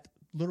how that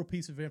little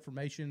piece of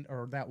information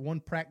or that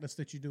one practice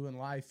that you do in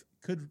life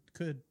could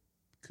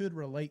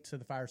relate to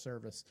the fire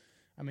service.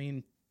 I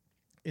mean,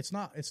 it's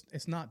not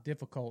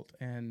difficult,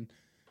 and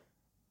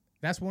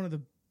that's one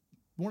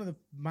of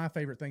my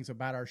favorite things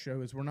about our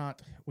show is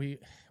we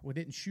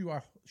didn't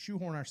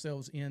shoehorn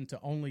ourselves into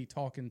only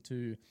talking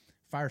to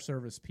fire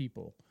service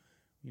people.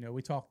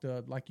 We talked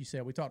to, like you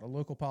said, we talked to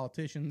local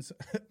politicians,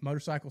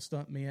 motorcycle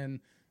stuntmen,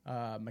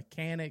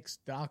 mechanics,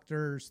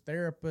 doctors,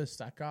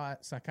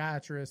 therapists,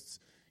 psychiatrists,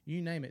 you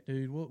name it,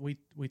 dude.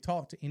 We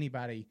talk to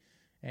anybody,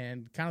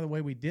 and kind of the way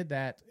we did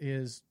that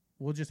is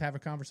we'll just have a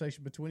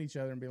conversation between each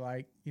other and be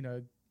like,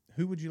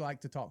 who would you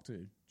like to talk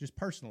to, just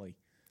personally,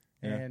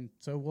 and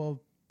so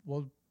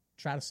we'll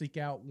try to seek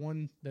out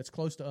one that's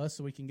close to us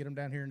so we can get them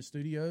down here in the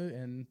studio,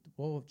 and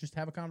we'll just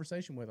have a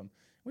conversation with them.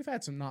 We've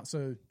had some not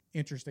so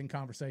interesting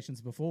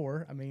conversations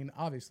before. I mean,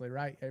 obviously,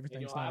 right?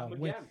 Everything's not a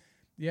win.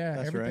 Yeah,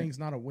 that's everything's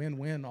not a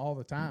win-win all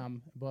the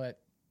time, but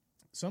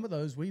some of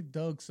those we've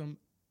dug some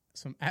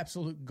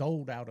absolute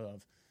gold out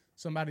of.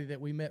 Somebody that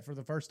we met for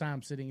the first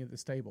time sitting at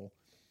this table.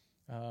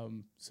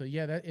 So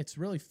yeah, it's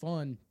really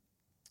fun.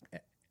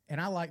 And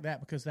I like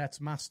that because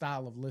that's my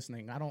style of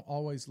listening. I don't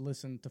always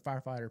listen to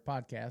firefighter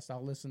podcasts.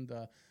 I'll listen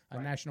to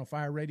a national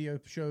fire radio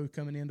show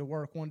coming into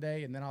work one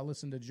day, and then I'll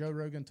listen to Joe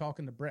Rogan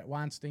talking to Brett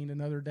Weinstein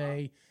another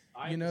day.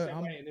 I'm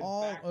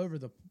all over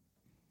the.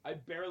 I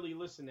barely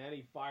listen to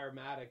any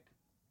Firematic,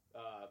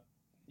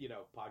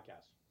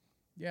 podcasts.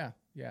 Yeah.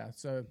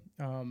 So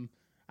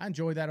I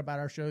enjoy that about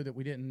our show, that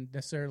we didn't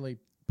necessarily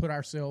put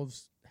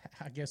ourselves,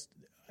 I guess,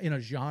 in a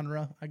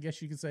genre. I guess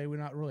you could say we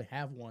not really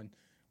have one.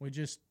 We're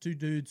just two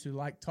dudes who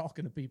like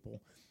talking to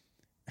people.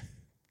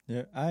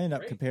 Yeah, I end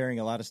up comparing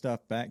a lot of stuff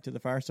back to the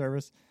fire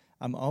service.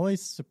 I'm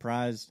always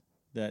surprised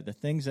that the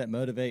things that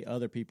motivate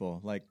other people,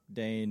 like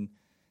Dane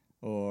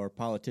or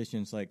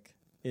politicians, like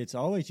it's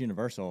always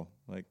universal.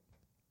 Like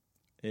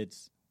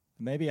it's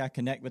maybe I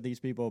connect with these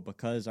people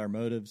because our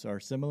motives are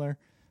similar,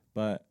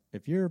 but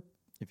if you're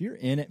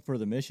in it for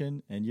the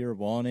mission and you're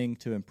wanting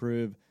to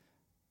improve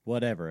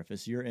whatever, if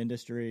it's your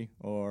industry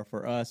or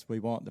for us, we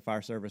want the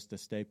fire service to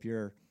stay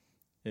pure.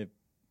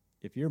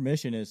 If your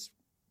mission is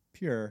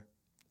pure,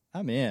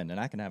 I'm in, and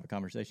I can have a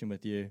conversation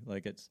with you.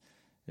 Like it's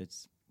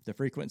the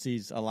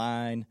frequencies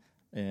align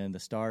and the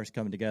stars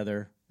come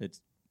together.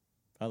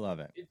 I love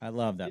it. I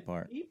love that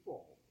part.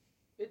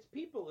 It's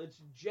people.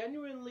 It's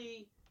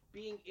genuinely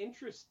being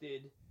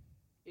interested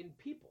in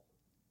people.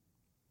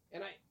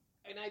 And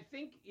I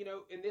think,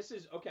 and this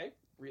is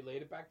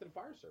relate it back to the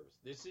fire service.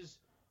 This is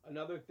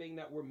another thing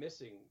that we're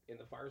missing in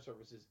the fire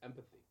service is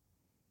empathy.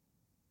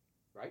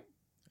 Right?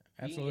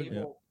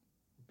 Absolutely.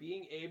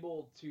 Being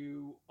able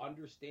to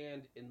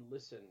understand and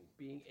listen,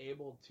 being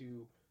able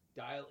to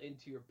dial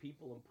into your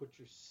people and put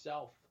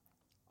yourself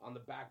on the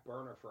back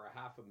burner for a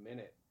half a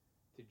minute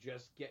to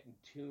just get in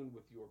tune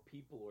with your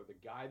people or the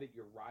guy that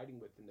you're riding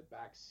with in the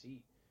back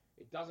seat.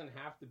 It doesn't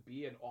have to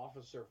be an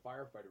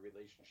officer-firefighter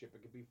relationship.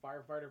 It could be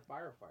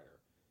firefighter-firefighter.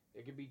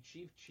 It could be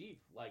chief-chief.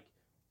 Like,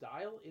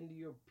 dial into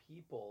your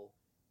people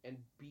and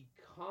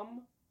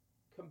become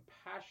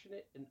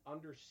compassionate and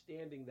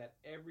understanding that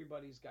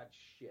everybo's got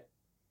shit.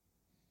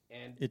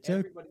 And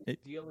everybody's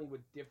dealing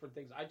with different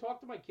things. I talk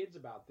to my kids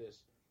about this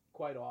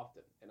quite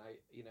often, and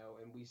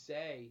and we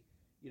say,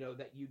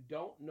 that you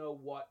don't know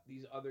what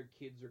these other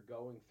kids are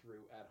going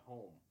through at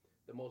home.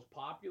 The most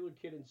popular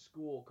kid in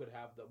school could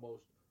have the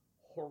most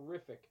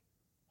horrific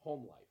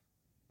home life.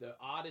 The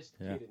oddest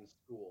kid in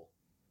school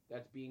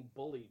that's being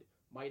bullied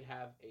might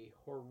have a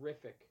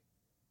horrific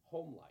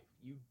home life.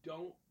 You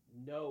don't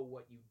know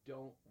what you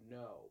don't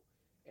know.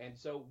 And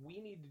so we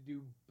need to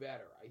do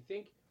better. I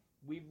think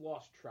we've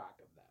lost track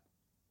of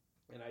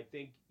that. And I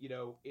think,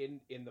 in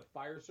the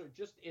fire service,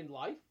 just in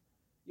life,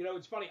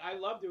 it's funny. I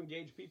love to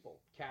engage people,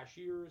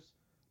 cashiers,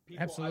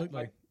 people.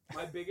 Absolutely.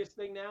 My biggest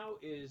thing now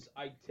is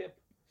I tip.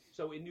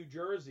 So in New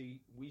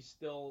Jersey, we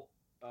still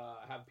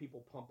have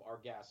people pump our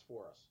gas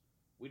for us.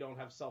 We don't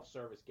have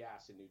self-service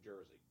gas in New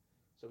Jersey.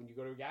 So when you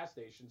go to a gas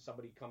station,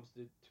 somebody comes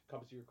to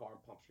your car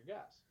and pumps your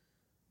gas.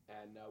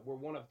 And we're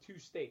one of 2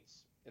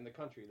 states in the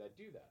country that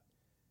do that.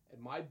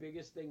 And my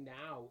biggest thing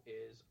now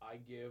is I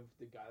give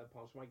the guy that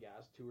pumps my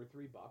gas $2 or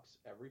 $3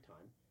 every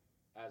time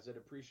as an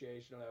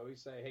appreciation. I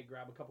always say, hey,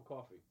 grab a cup of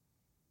coffee,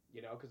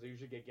 because I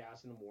usually get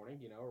gas in the morning,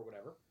 or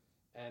whatever.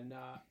 And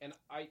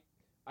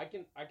I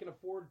can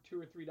afford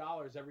 $2 or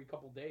 $3 every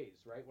couple days,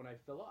 right, when I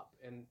fill up.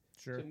 And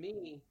sure. To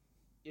me,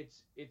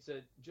 it's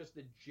just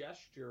a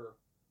gesture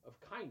of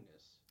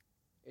kindness.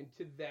 And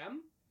to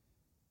them,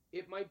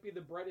 it might be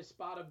the brightest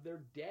spot of their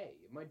day.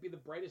 It might be the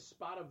brightest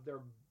spot of their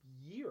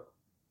year,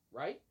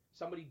 right?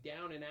 Somebody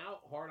down and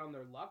out, hard on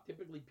their luck.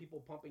 Typically, people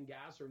pumping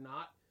gas are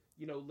not,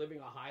 living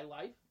a high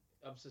life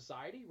of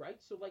society, right?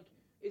 So,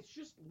 it's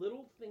just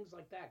little things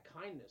like that.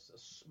 Kindness, a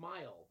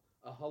smile,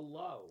 a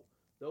hello.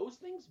 Those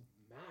things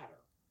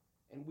matter.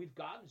 And we've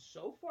gotten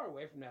so far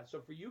away from that.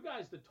 So for you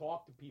guys to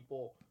talk to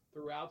people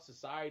throughout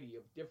society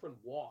of different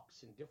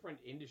walks and different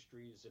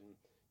industries and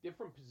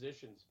different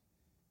positions,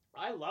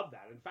 I love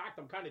that. In fact,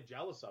 I'm kind of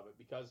jealous of it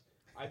because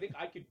I think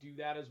I could do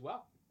that as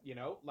well.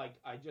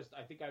 I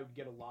think I would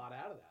get a lot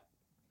out of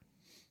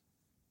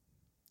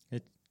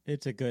that.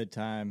 It's a good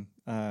time.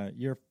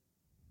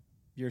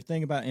 Your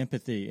thing about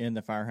empathy in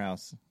the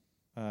firehouse,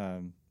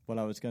 what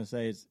I was going to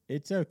say is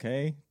it's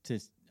okay to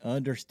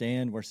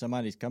understand where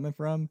somebody's coming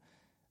from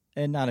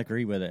and not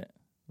agree with it.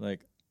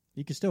 Like,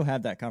 you can still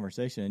have that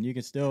conversation and you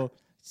can still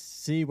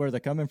see where they're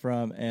coming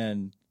from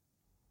and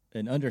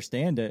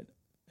understand it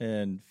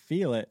and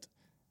feel it.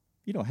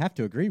 You don't have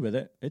to agree with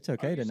it. It's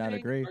okay to not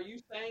agree. Are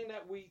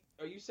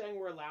you saying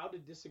we're allowed to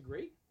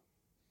disagree?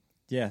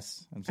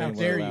 Yes, I'm saying how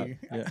dare we're allowed. you?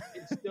 Yeah.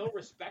 And still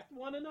respect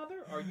one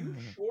another? Are you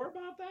sure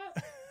about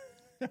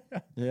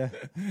that? Yeah.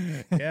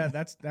 Yeah,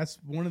 that's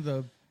one of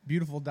the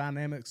beautiful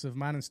dynamics of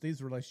mine and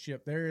Steve's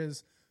relationship. There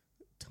is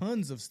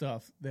tons of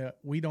stuff that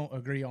we don't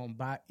agree on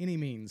by any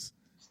means.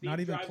 Steve not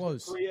even drives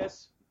close. A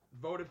Prius,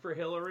 voted for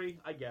Hillary.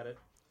 I get it.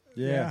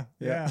 Yeah.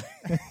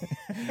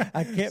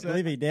 I can't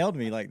believe he nailed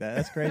me like that.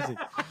 That's crazy.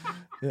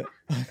 Yeah.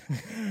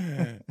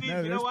 Steve,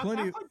 No, you know what?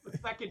 plenty That's like the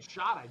second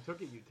shot I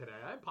took at you today.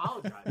 I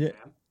apologize, Yeah.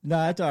 man. No,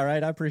 that's all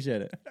right. I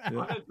appreciate it. I'm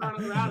going to turn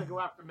it around and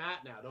go after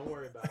Matt now. Don't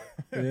worry about it.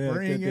 Yeah,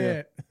 Bring good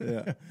it.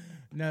 deal. Yeah.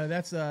 No,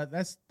 that's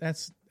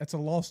a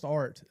lost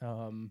art.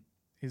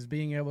 Is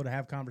being able to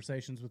have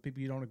conversations with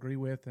people you don't agree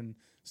with and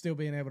still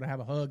being able to have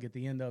a hug at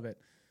the end of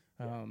it.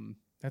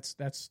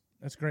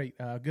 That's great.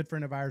 A good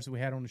friend of ours that we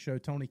had on the show,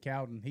 Tony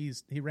Cowden,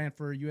 he ran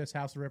for U.S.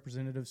 House of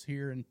Representatives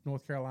here in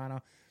North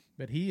Carolina,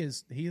 but he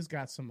has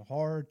got some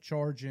hard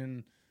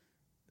charging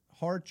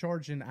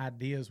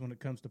ideas when it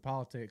comes to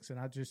politics. And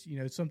I just,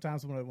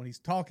 sometimes when he's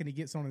talking, he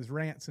gets on his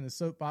rants and his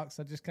soapbox.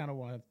 I just kind of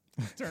want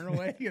to turn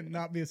away and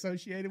not be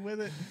associated with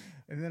it.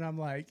 And then I'm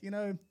like,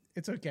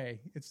 it's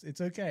okay.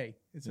 It's okay.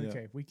 It's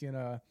okay. We can,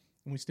 and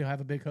we still have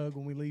a big hug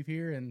when we leave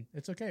here, and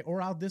it's okay.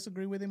 Or I'll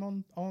disagree with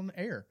him on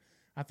air.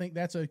 I think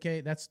that's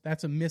okay.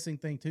 That's a missing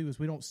thing too, is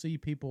we don't see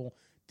people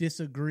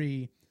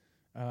disagree,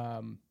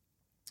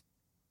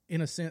 in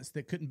a sense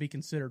that couldn't be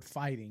considered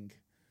fighting.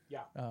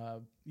 Yeah.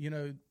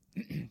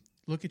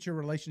 Look at your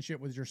relationship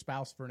with your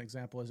spouse, for an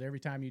example. Is every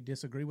time you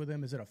disagree with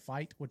them, is it a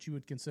fight, what you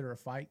would consider a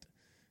fight?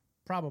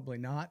 Probably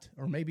not,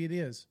 or maybe it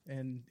is.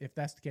 And if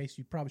that's the case,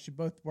 you probably should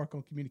both work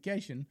on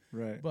communication.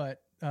 Right.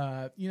 But,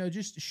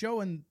 just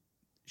showing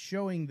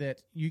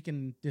that you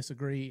can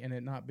disagree and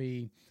it not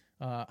be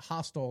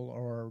hostile,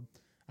 or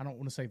I don't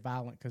want to say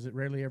violent because it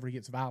rarely ever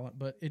gets violent,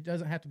 but it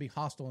doesn't have to be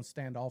hostile and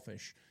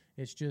standoffish.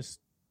 It's just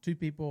two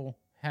people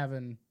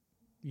having,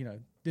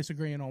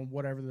 disagreeing on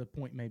whatever the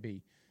point may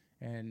be.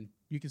 And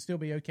you can still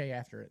be okay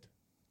after it.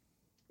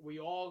 We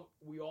all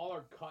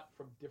are cut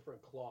from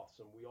different cloths,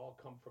 and we all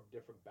come from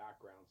different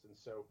backgrounds, and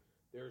so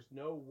there's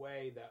no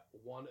way that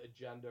one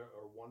agenda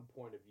or one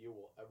point of view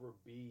will ever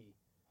be,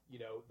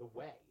 the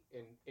way.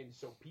 And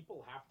so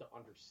people have to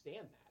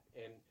understand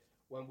that. And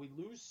when we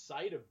lose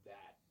sight of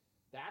that,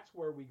 that's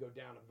where we go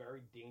down a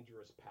very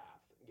dangerous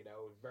path, a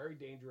very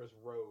dangerous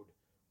road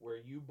where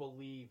you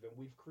believe, and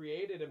we've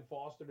created and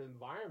fostered an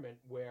environment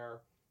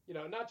where,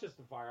 not just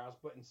the firehouse,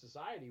 but in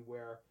society,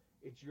 where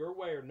it's your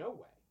way or no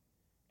way.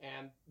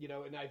 And,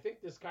 and I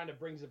think this kind of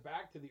brings it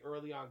back to the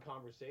early on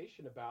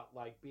conversation about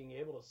being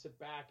able to sit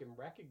back and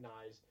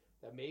recognize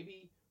that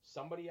maybe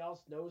somebody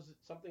else knows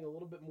something a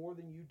little bit more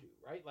than you do,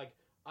 right?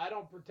 I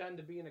don't pretend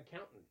to be an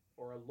accountant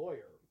or a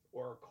lawyer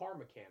or a car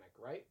mechanic,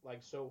 right?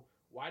 So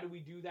why do we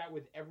do that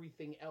with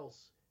everything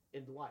else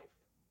in life,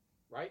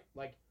 right?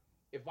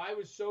 If I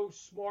was so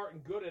smart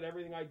and good at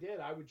everything I did,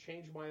 I would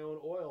change my own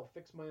oil,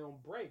 fix my own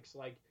brakes,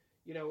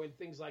 and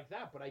things like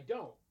that, but I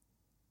don't,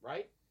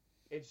 right?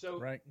 And so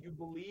Right. you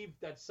believe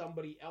that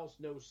somebody else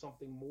knows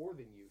something more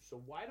than you. So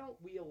why don't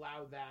we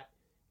allow that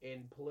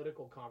in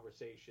political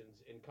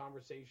conversations, in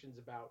conversations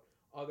about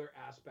other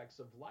aspects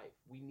of life?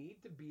 We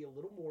need to be a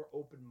little more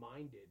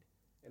open-minded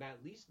and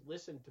at least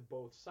listen to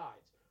both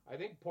sides. I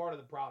think part of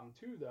the problem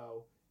too,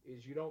 though,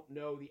 is you don't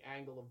know the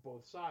angle of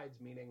both sides,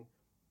 meaning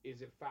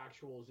is it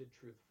factual, is it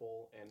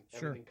truthful, and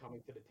Sure. everything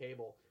coming to the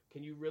table.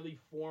 Can you really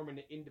form an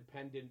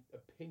independent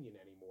opinion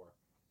anymore?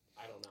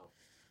 I don't know.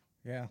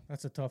 Yeah,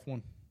 that's a tough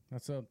one.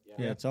 That's a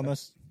Yeah, it's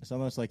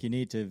almost like you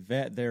need to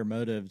vet their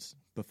motives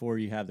before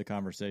you have the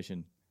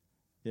conversation.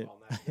 Yeah.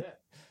 Well, that's it.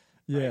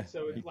 Yeah. Right?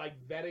 So it's like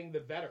vetting the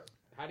vetter.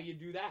 How do you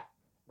do that?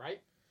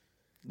 Right?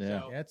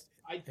 Yeah. So Yeah,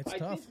 it's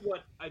tough.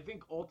 I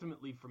think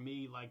ultimately for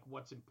me, like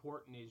what's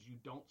important is you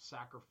don't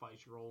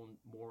sacrifice your own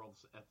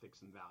morals,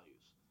 ethics, and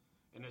values.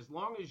 And as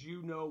long as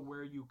you know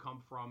where you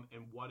come from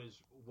and what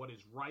is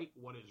right,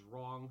 what is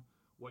wrong,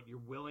 what you're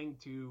willing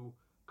to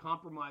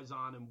compromise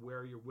on, and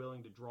where you're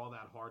willing to draw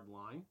that hard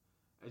line,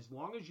 as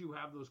long as you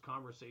have those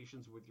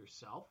conversations with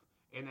yourself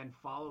and then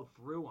follow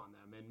through on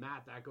them. And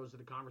Matt, that goes to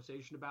the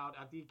conversation about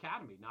at the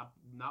academy,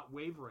 not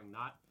wavering,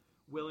 not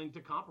willing to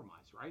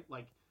compromise, right?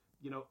 Like,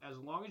 as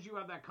long as you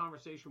have that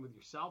conversation with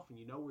yourself and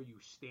you know where you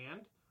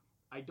stand,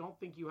 I don't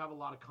think you have a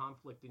lot of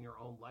conflict in your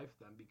own life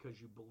then, because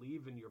you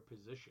believe in your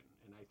position.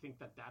 And I think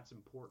that that's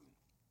important.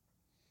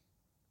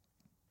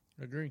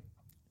 Agree.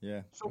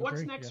 Yeah. So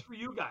what's Agree, next yeah. for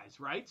you guys,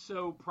 right?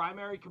 So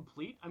primary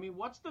complete. I mean,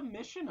 what's the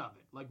mission of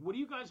it? Like, what do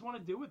you guys want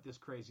to do with this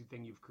crazy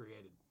thing you've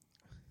created?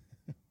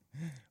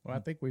 Well, I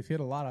think we've hit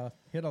a lot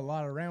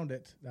around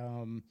it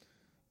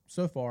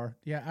so far.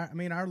 Yeah, I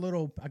mean, our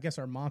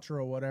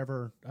mantra or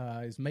whatever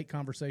is "Make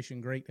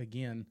conversation great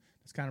again."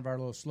 It's kind of our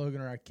little slogan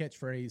or our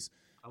catchphrase,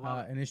 I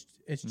love it. and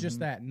it's just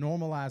that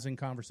normalizing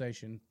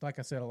conversation. Like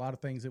I said, a lot of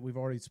things that we've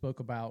already spoke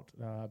about,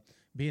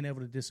 being able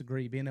to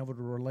disagree, being able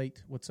to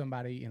relate with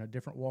somebody in a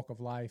different walk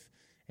of life,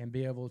 and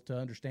be able to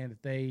understand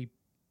that they,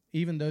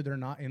 even though they're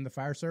not in the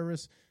fire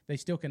service, they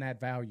still can add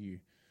value.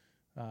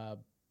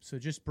 So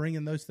just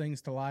bringing those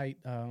things to light.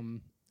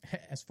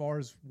 As far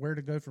as where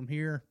to go from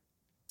here,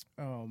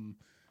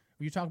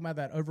 you're talking about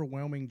that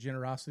overwhelming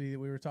generosity that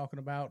we were talking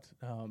about.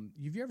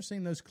 Have you ever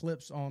seen those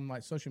clips on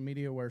like social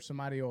media where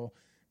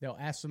they'll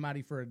ask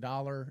somebody for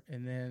 $1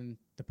 and then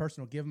the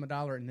person will give them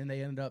 $1 and then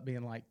they end up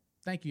being like,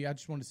 "Thank you, I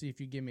just want to see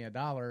if you give me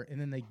 $1," and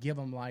then they give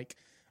them like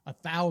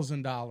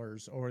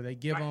 $1,000 or they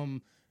give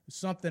them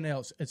something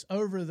else. It's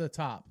over the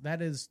top.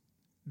 That is.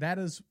 I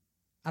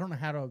don't know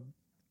how to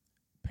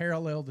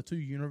parallel the two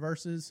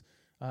universes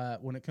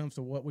when it comes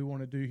to what we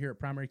want to do here at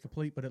Primary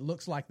Complete, but it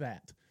looks like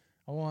that.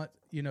 I want,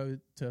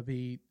 to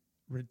be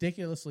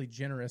ridiculously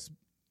generous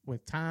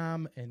with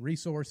time and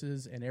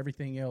resources and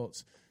everything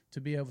else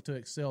to be able to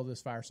excel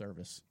this fire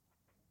service.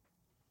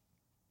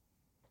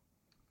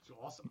 It's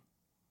awesome.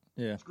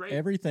 Yeah. It's great.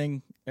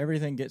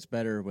 Everything gets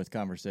better with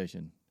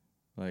conversation.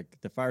 Like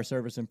the fire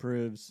service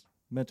improves,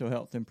 mental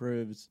health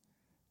improves.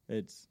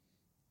 It's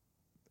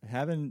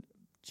having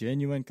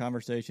genuine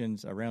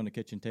conversations around the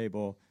kitchen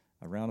table,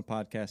 around a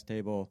podcast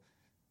table,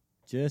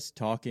 just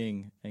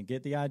talking and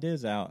get the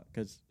ideas out.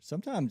 Because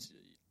sometimes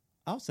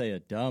I'll say a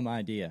dumb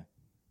idea,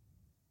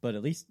 but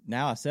at least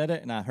now I said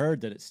it and I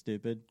heard that it's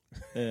stupid,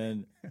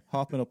 and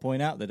Hoffman will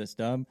point out that it's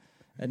dumb,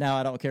 and now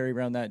I don't carry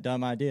around that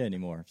dumb idea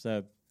anymore.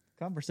 So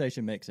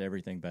conversation makes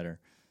everything better.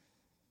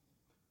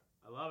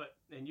 I love it.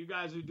 And you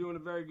guys are doing a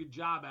very good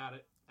job at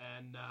it.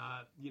 And,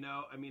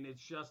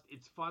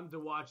 it's fun to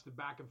watch the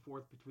back and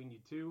forth between you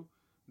two.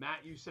 Matt,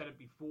 you said it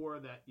before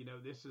that,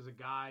 this is a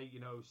guy,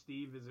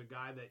 Steve is a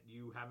guy that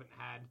you haven't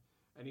had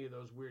any of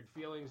those weird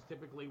feelings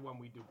typically when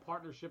we do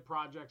partnership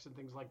projects and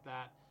things like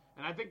that.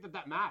 And I think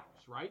that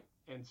matters, right?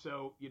 And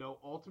so,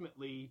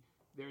 ultimately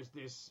there's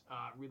this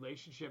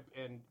relationship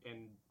and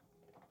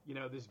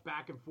this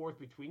back and forth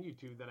between you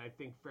two that I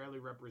think fairly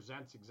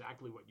represents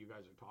exactly what you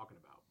guys are talking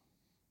about.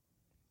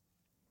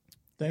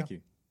 Thank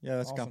you. Yeah,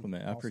 that's Awesome. a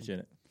compliment. I Awesome. appreciate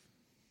it.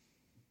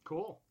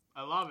 Cool.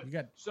 I love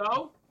it.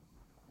 So,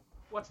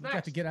 what's you next?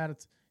 got to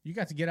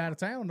get out of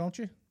town, don't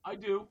you? I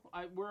do.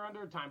 We're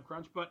under a time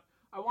crunch, but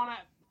I want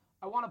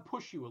to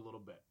push you a little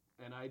bit.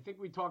 And I think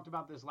we talked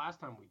about this last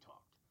time we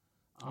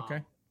talked.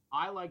 Okay.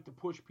 I like to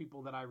push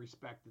people that I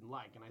respect and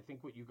like, and I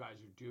think what you guys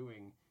are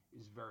doing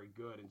is very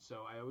good. And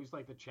so I always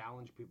like to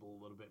challenge people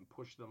a little bit and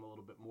push them a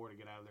little bit more to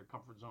get out of their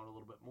comfort zone a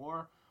little bit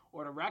more,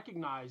 or to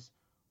recognize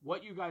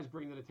what you guys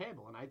bring to the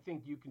table. And I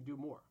think you can do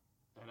more.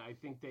 And I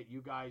think that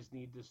you guys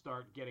need to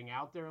start getting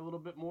out there a little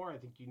bit more. I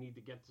think you need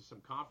to get to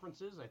some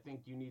conferences. I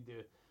think you need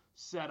to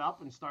set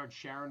up and start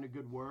sharing a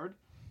good word.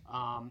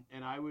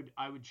 And I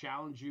would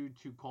challenge you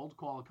to cold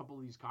call a couple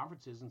of these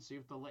conferences and see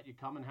if they'll let you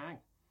come and hang,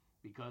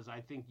 because I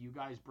think you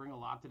guys bring a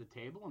lot to the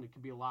table and it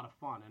can be a lot of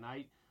fun. And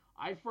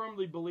I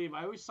firmly believe,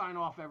 I always sign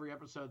off every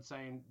episode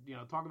saying,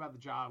 talk about the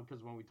job,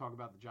 because when we talk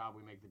about the job,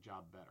 we make the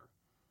job better.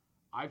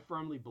 I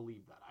firmly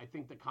believe that. I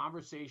think the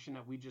conversation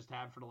that we just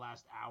had for the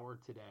last hour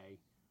today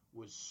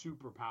was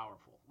super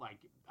powerful. Like,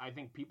 I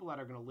think people that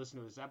are going to listen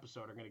to this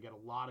episode are going to get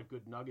a lot of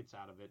good nuggets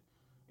out of it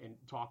and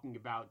talking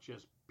about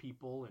just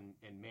people and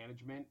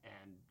management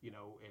and,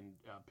 and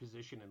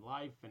position in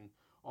life and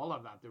all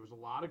of that. There was a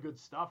lot of good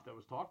stuff that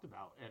was talked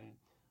about. And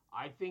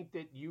I think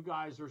that you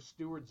guys are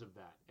stewards of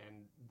that.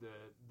 And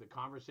the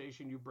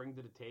conversation you bring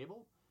to the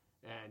table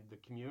and the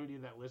community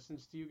that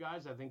listens to you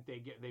guys, I think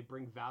they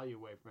bring value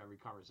away from every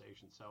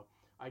conversation. So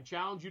I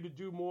challenge you to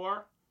do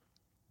more,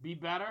 be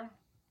better,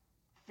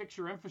 fix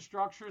your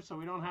infrastructure so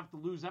we don't have to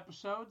lose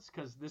episodes,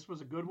 because this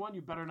was a good one.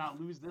 You better not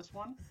lose this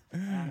one.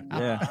 And,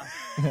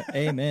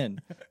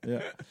 Amen.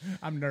 Yeah.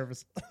 I'm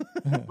nervous.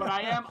 But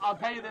I'll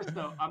tell you this,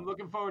 though. I'm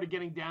looking forward to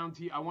getting down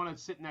to you. I want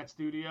to sit in that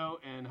studio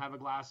and have a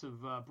glass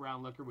of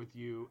brown liquor with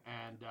you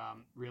and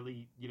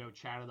really,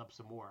 chat it up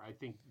some more. I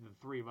think the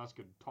three of us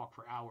could talk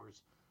for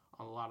hours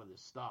on a lot of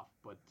this stuff.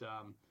 But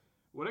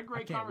what a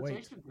great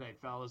conversation today,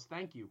 fellas.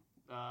 Thank you.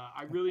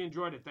 I really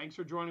enjoyed it. Thanks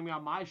for joining me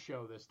on my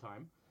show this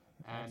time.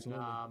 And,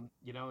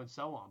 and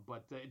so on.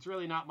 But it's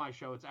really not my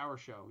show. It's our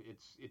show.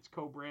 It's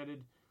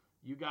co-branded.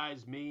 You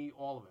guys, me,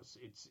 all of us.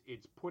 It's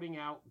putting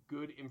out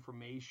good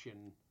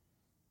information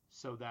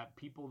so that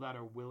people that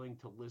are willing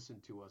to listen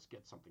to us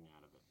get something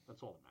out of it.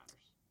 That's all that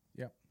matters.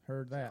 Yep,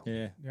 heard that.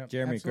 Yeah, yep,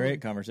 Jeremy, absolutely.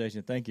 Great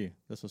conversation. Thank you.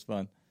 This was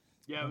fun.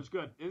 Yeah, it was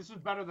good. This was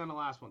better than the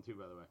last one, too,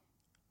 by the way.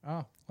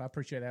 Oh, I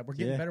appreciate that. We're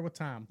getting better with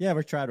time. Yeah,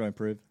 we're trying to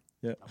improve.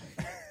 Yep.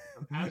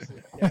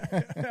 Absolutely.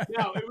 Yeah.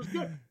 No, it was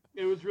good.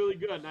 It was really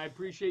good, and I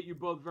appreciate you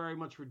both very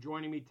much for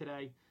joining me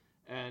today,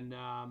 and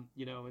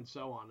and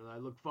so on. And I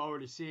look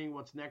forward to seeing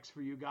what's next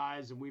for you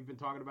guys. And we've been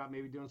talking about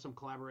maybe doing some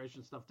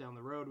collaboration stuff down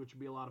the road, which would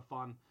be a lot of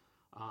fun.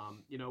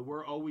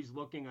 We're always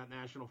looking at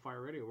National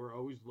Fire Radio. We're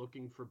always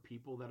looking for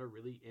people that are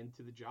really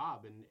into the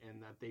job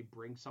and that they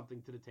bring something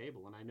to the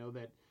table. And I know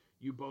that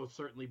you both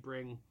certainly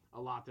bring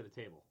a lot to the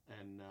table,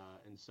 and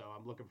so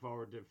I'm looking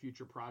forward to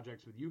future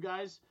projects with you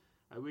guys.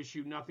 I wish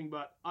you nothing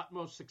but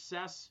utmost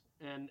success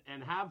and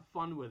have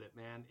fun with it,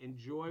 man.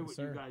 Enjoy what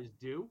you guys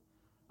do,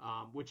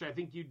 which I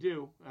think you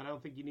do. I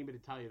don't think you need me to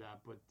tell you that,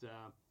 but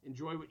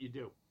enjoy what you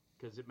do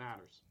because it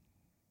matters.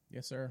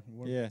 Yes, sir.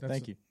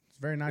 Thank you. It's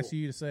very nice of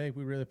you to say.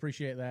 We really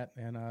appreciate that.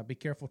 And be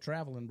careful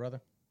traveling,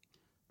 brother.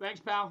 Thanks,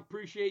 pal.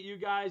 Appreciate you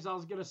guys. I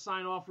was going to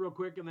sign off real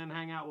quick and then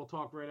hang out. We'll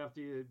talk right after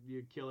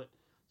you kill it.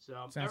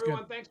 So,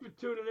 everyone, thanks for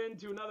tuning in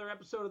to another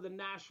episode of the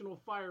National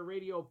Fire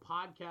Radio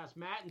Podcast.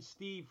 Matt and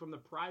Steve from the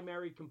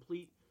Primary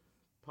Complete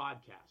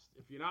Podcast.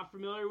 If you're not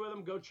familiar with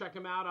them, go check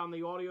them out on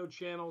the audio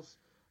channels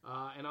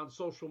and on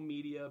social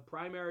media.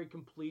 Primary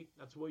Complete,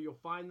 that's where you'll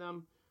find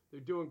them. They're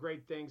doing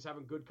great things,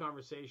 having good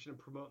conversation and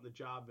promoting the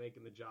job,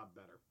 making the job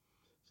better.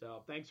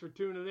 So, thanks for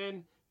tuning in.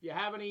 If you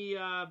have any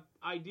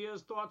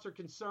ideas, thoughts, or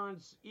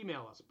concerns,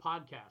 email us,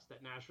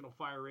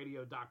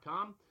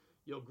 podcast@nationalfireradio.com.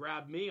 You'll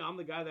grab me. I'm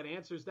the guy that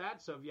answers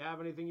that. So if you have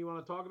anything you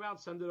want to talk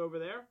about, send it over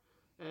there.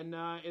 And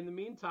in the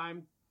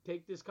meantime,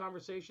 take this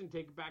conversation,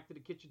 take it back to the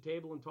kitchen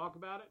table and talk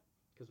about it.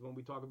 Because when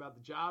we talk about the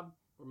job,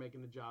 we're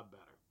making the job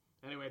better.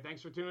 Anyway,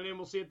 thanks for tuning in.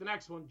 We'll see you at the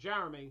next one.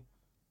 Jeremy,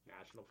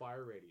 National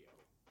Fire Radio.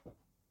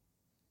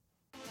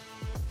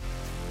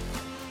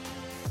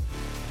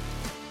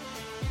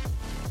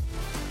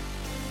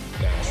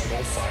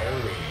 National Fire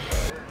Radio.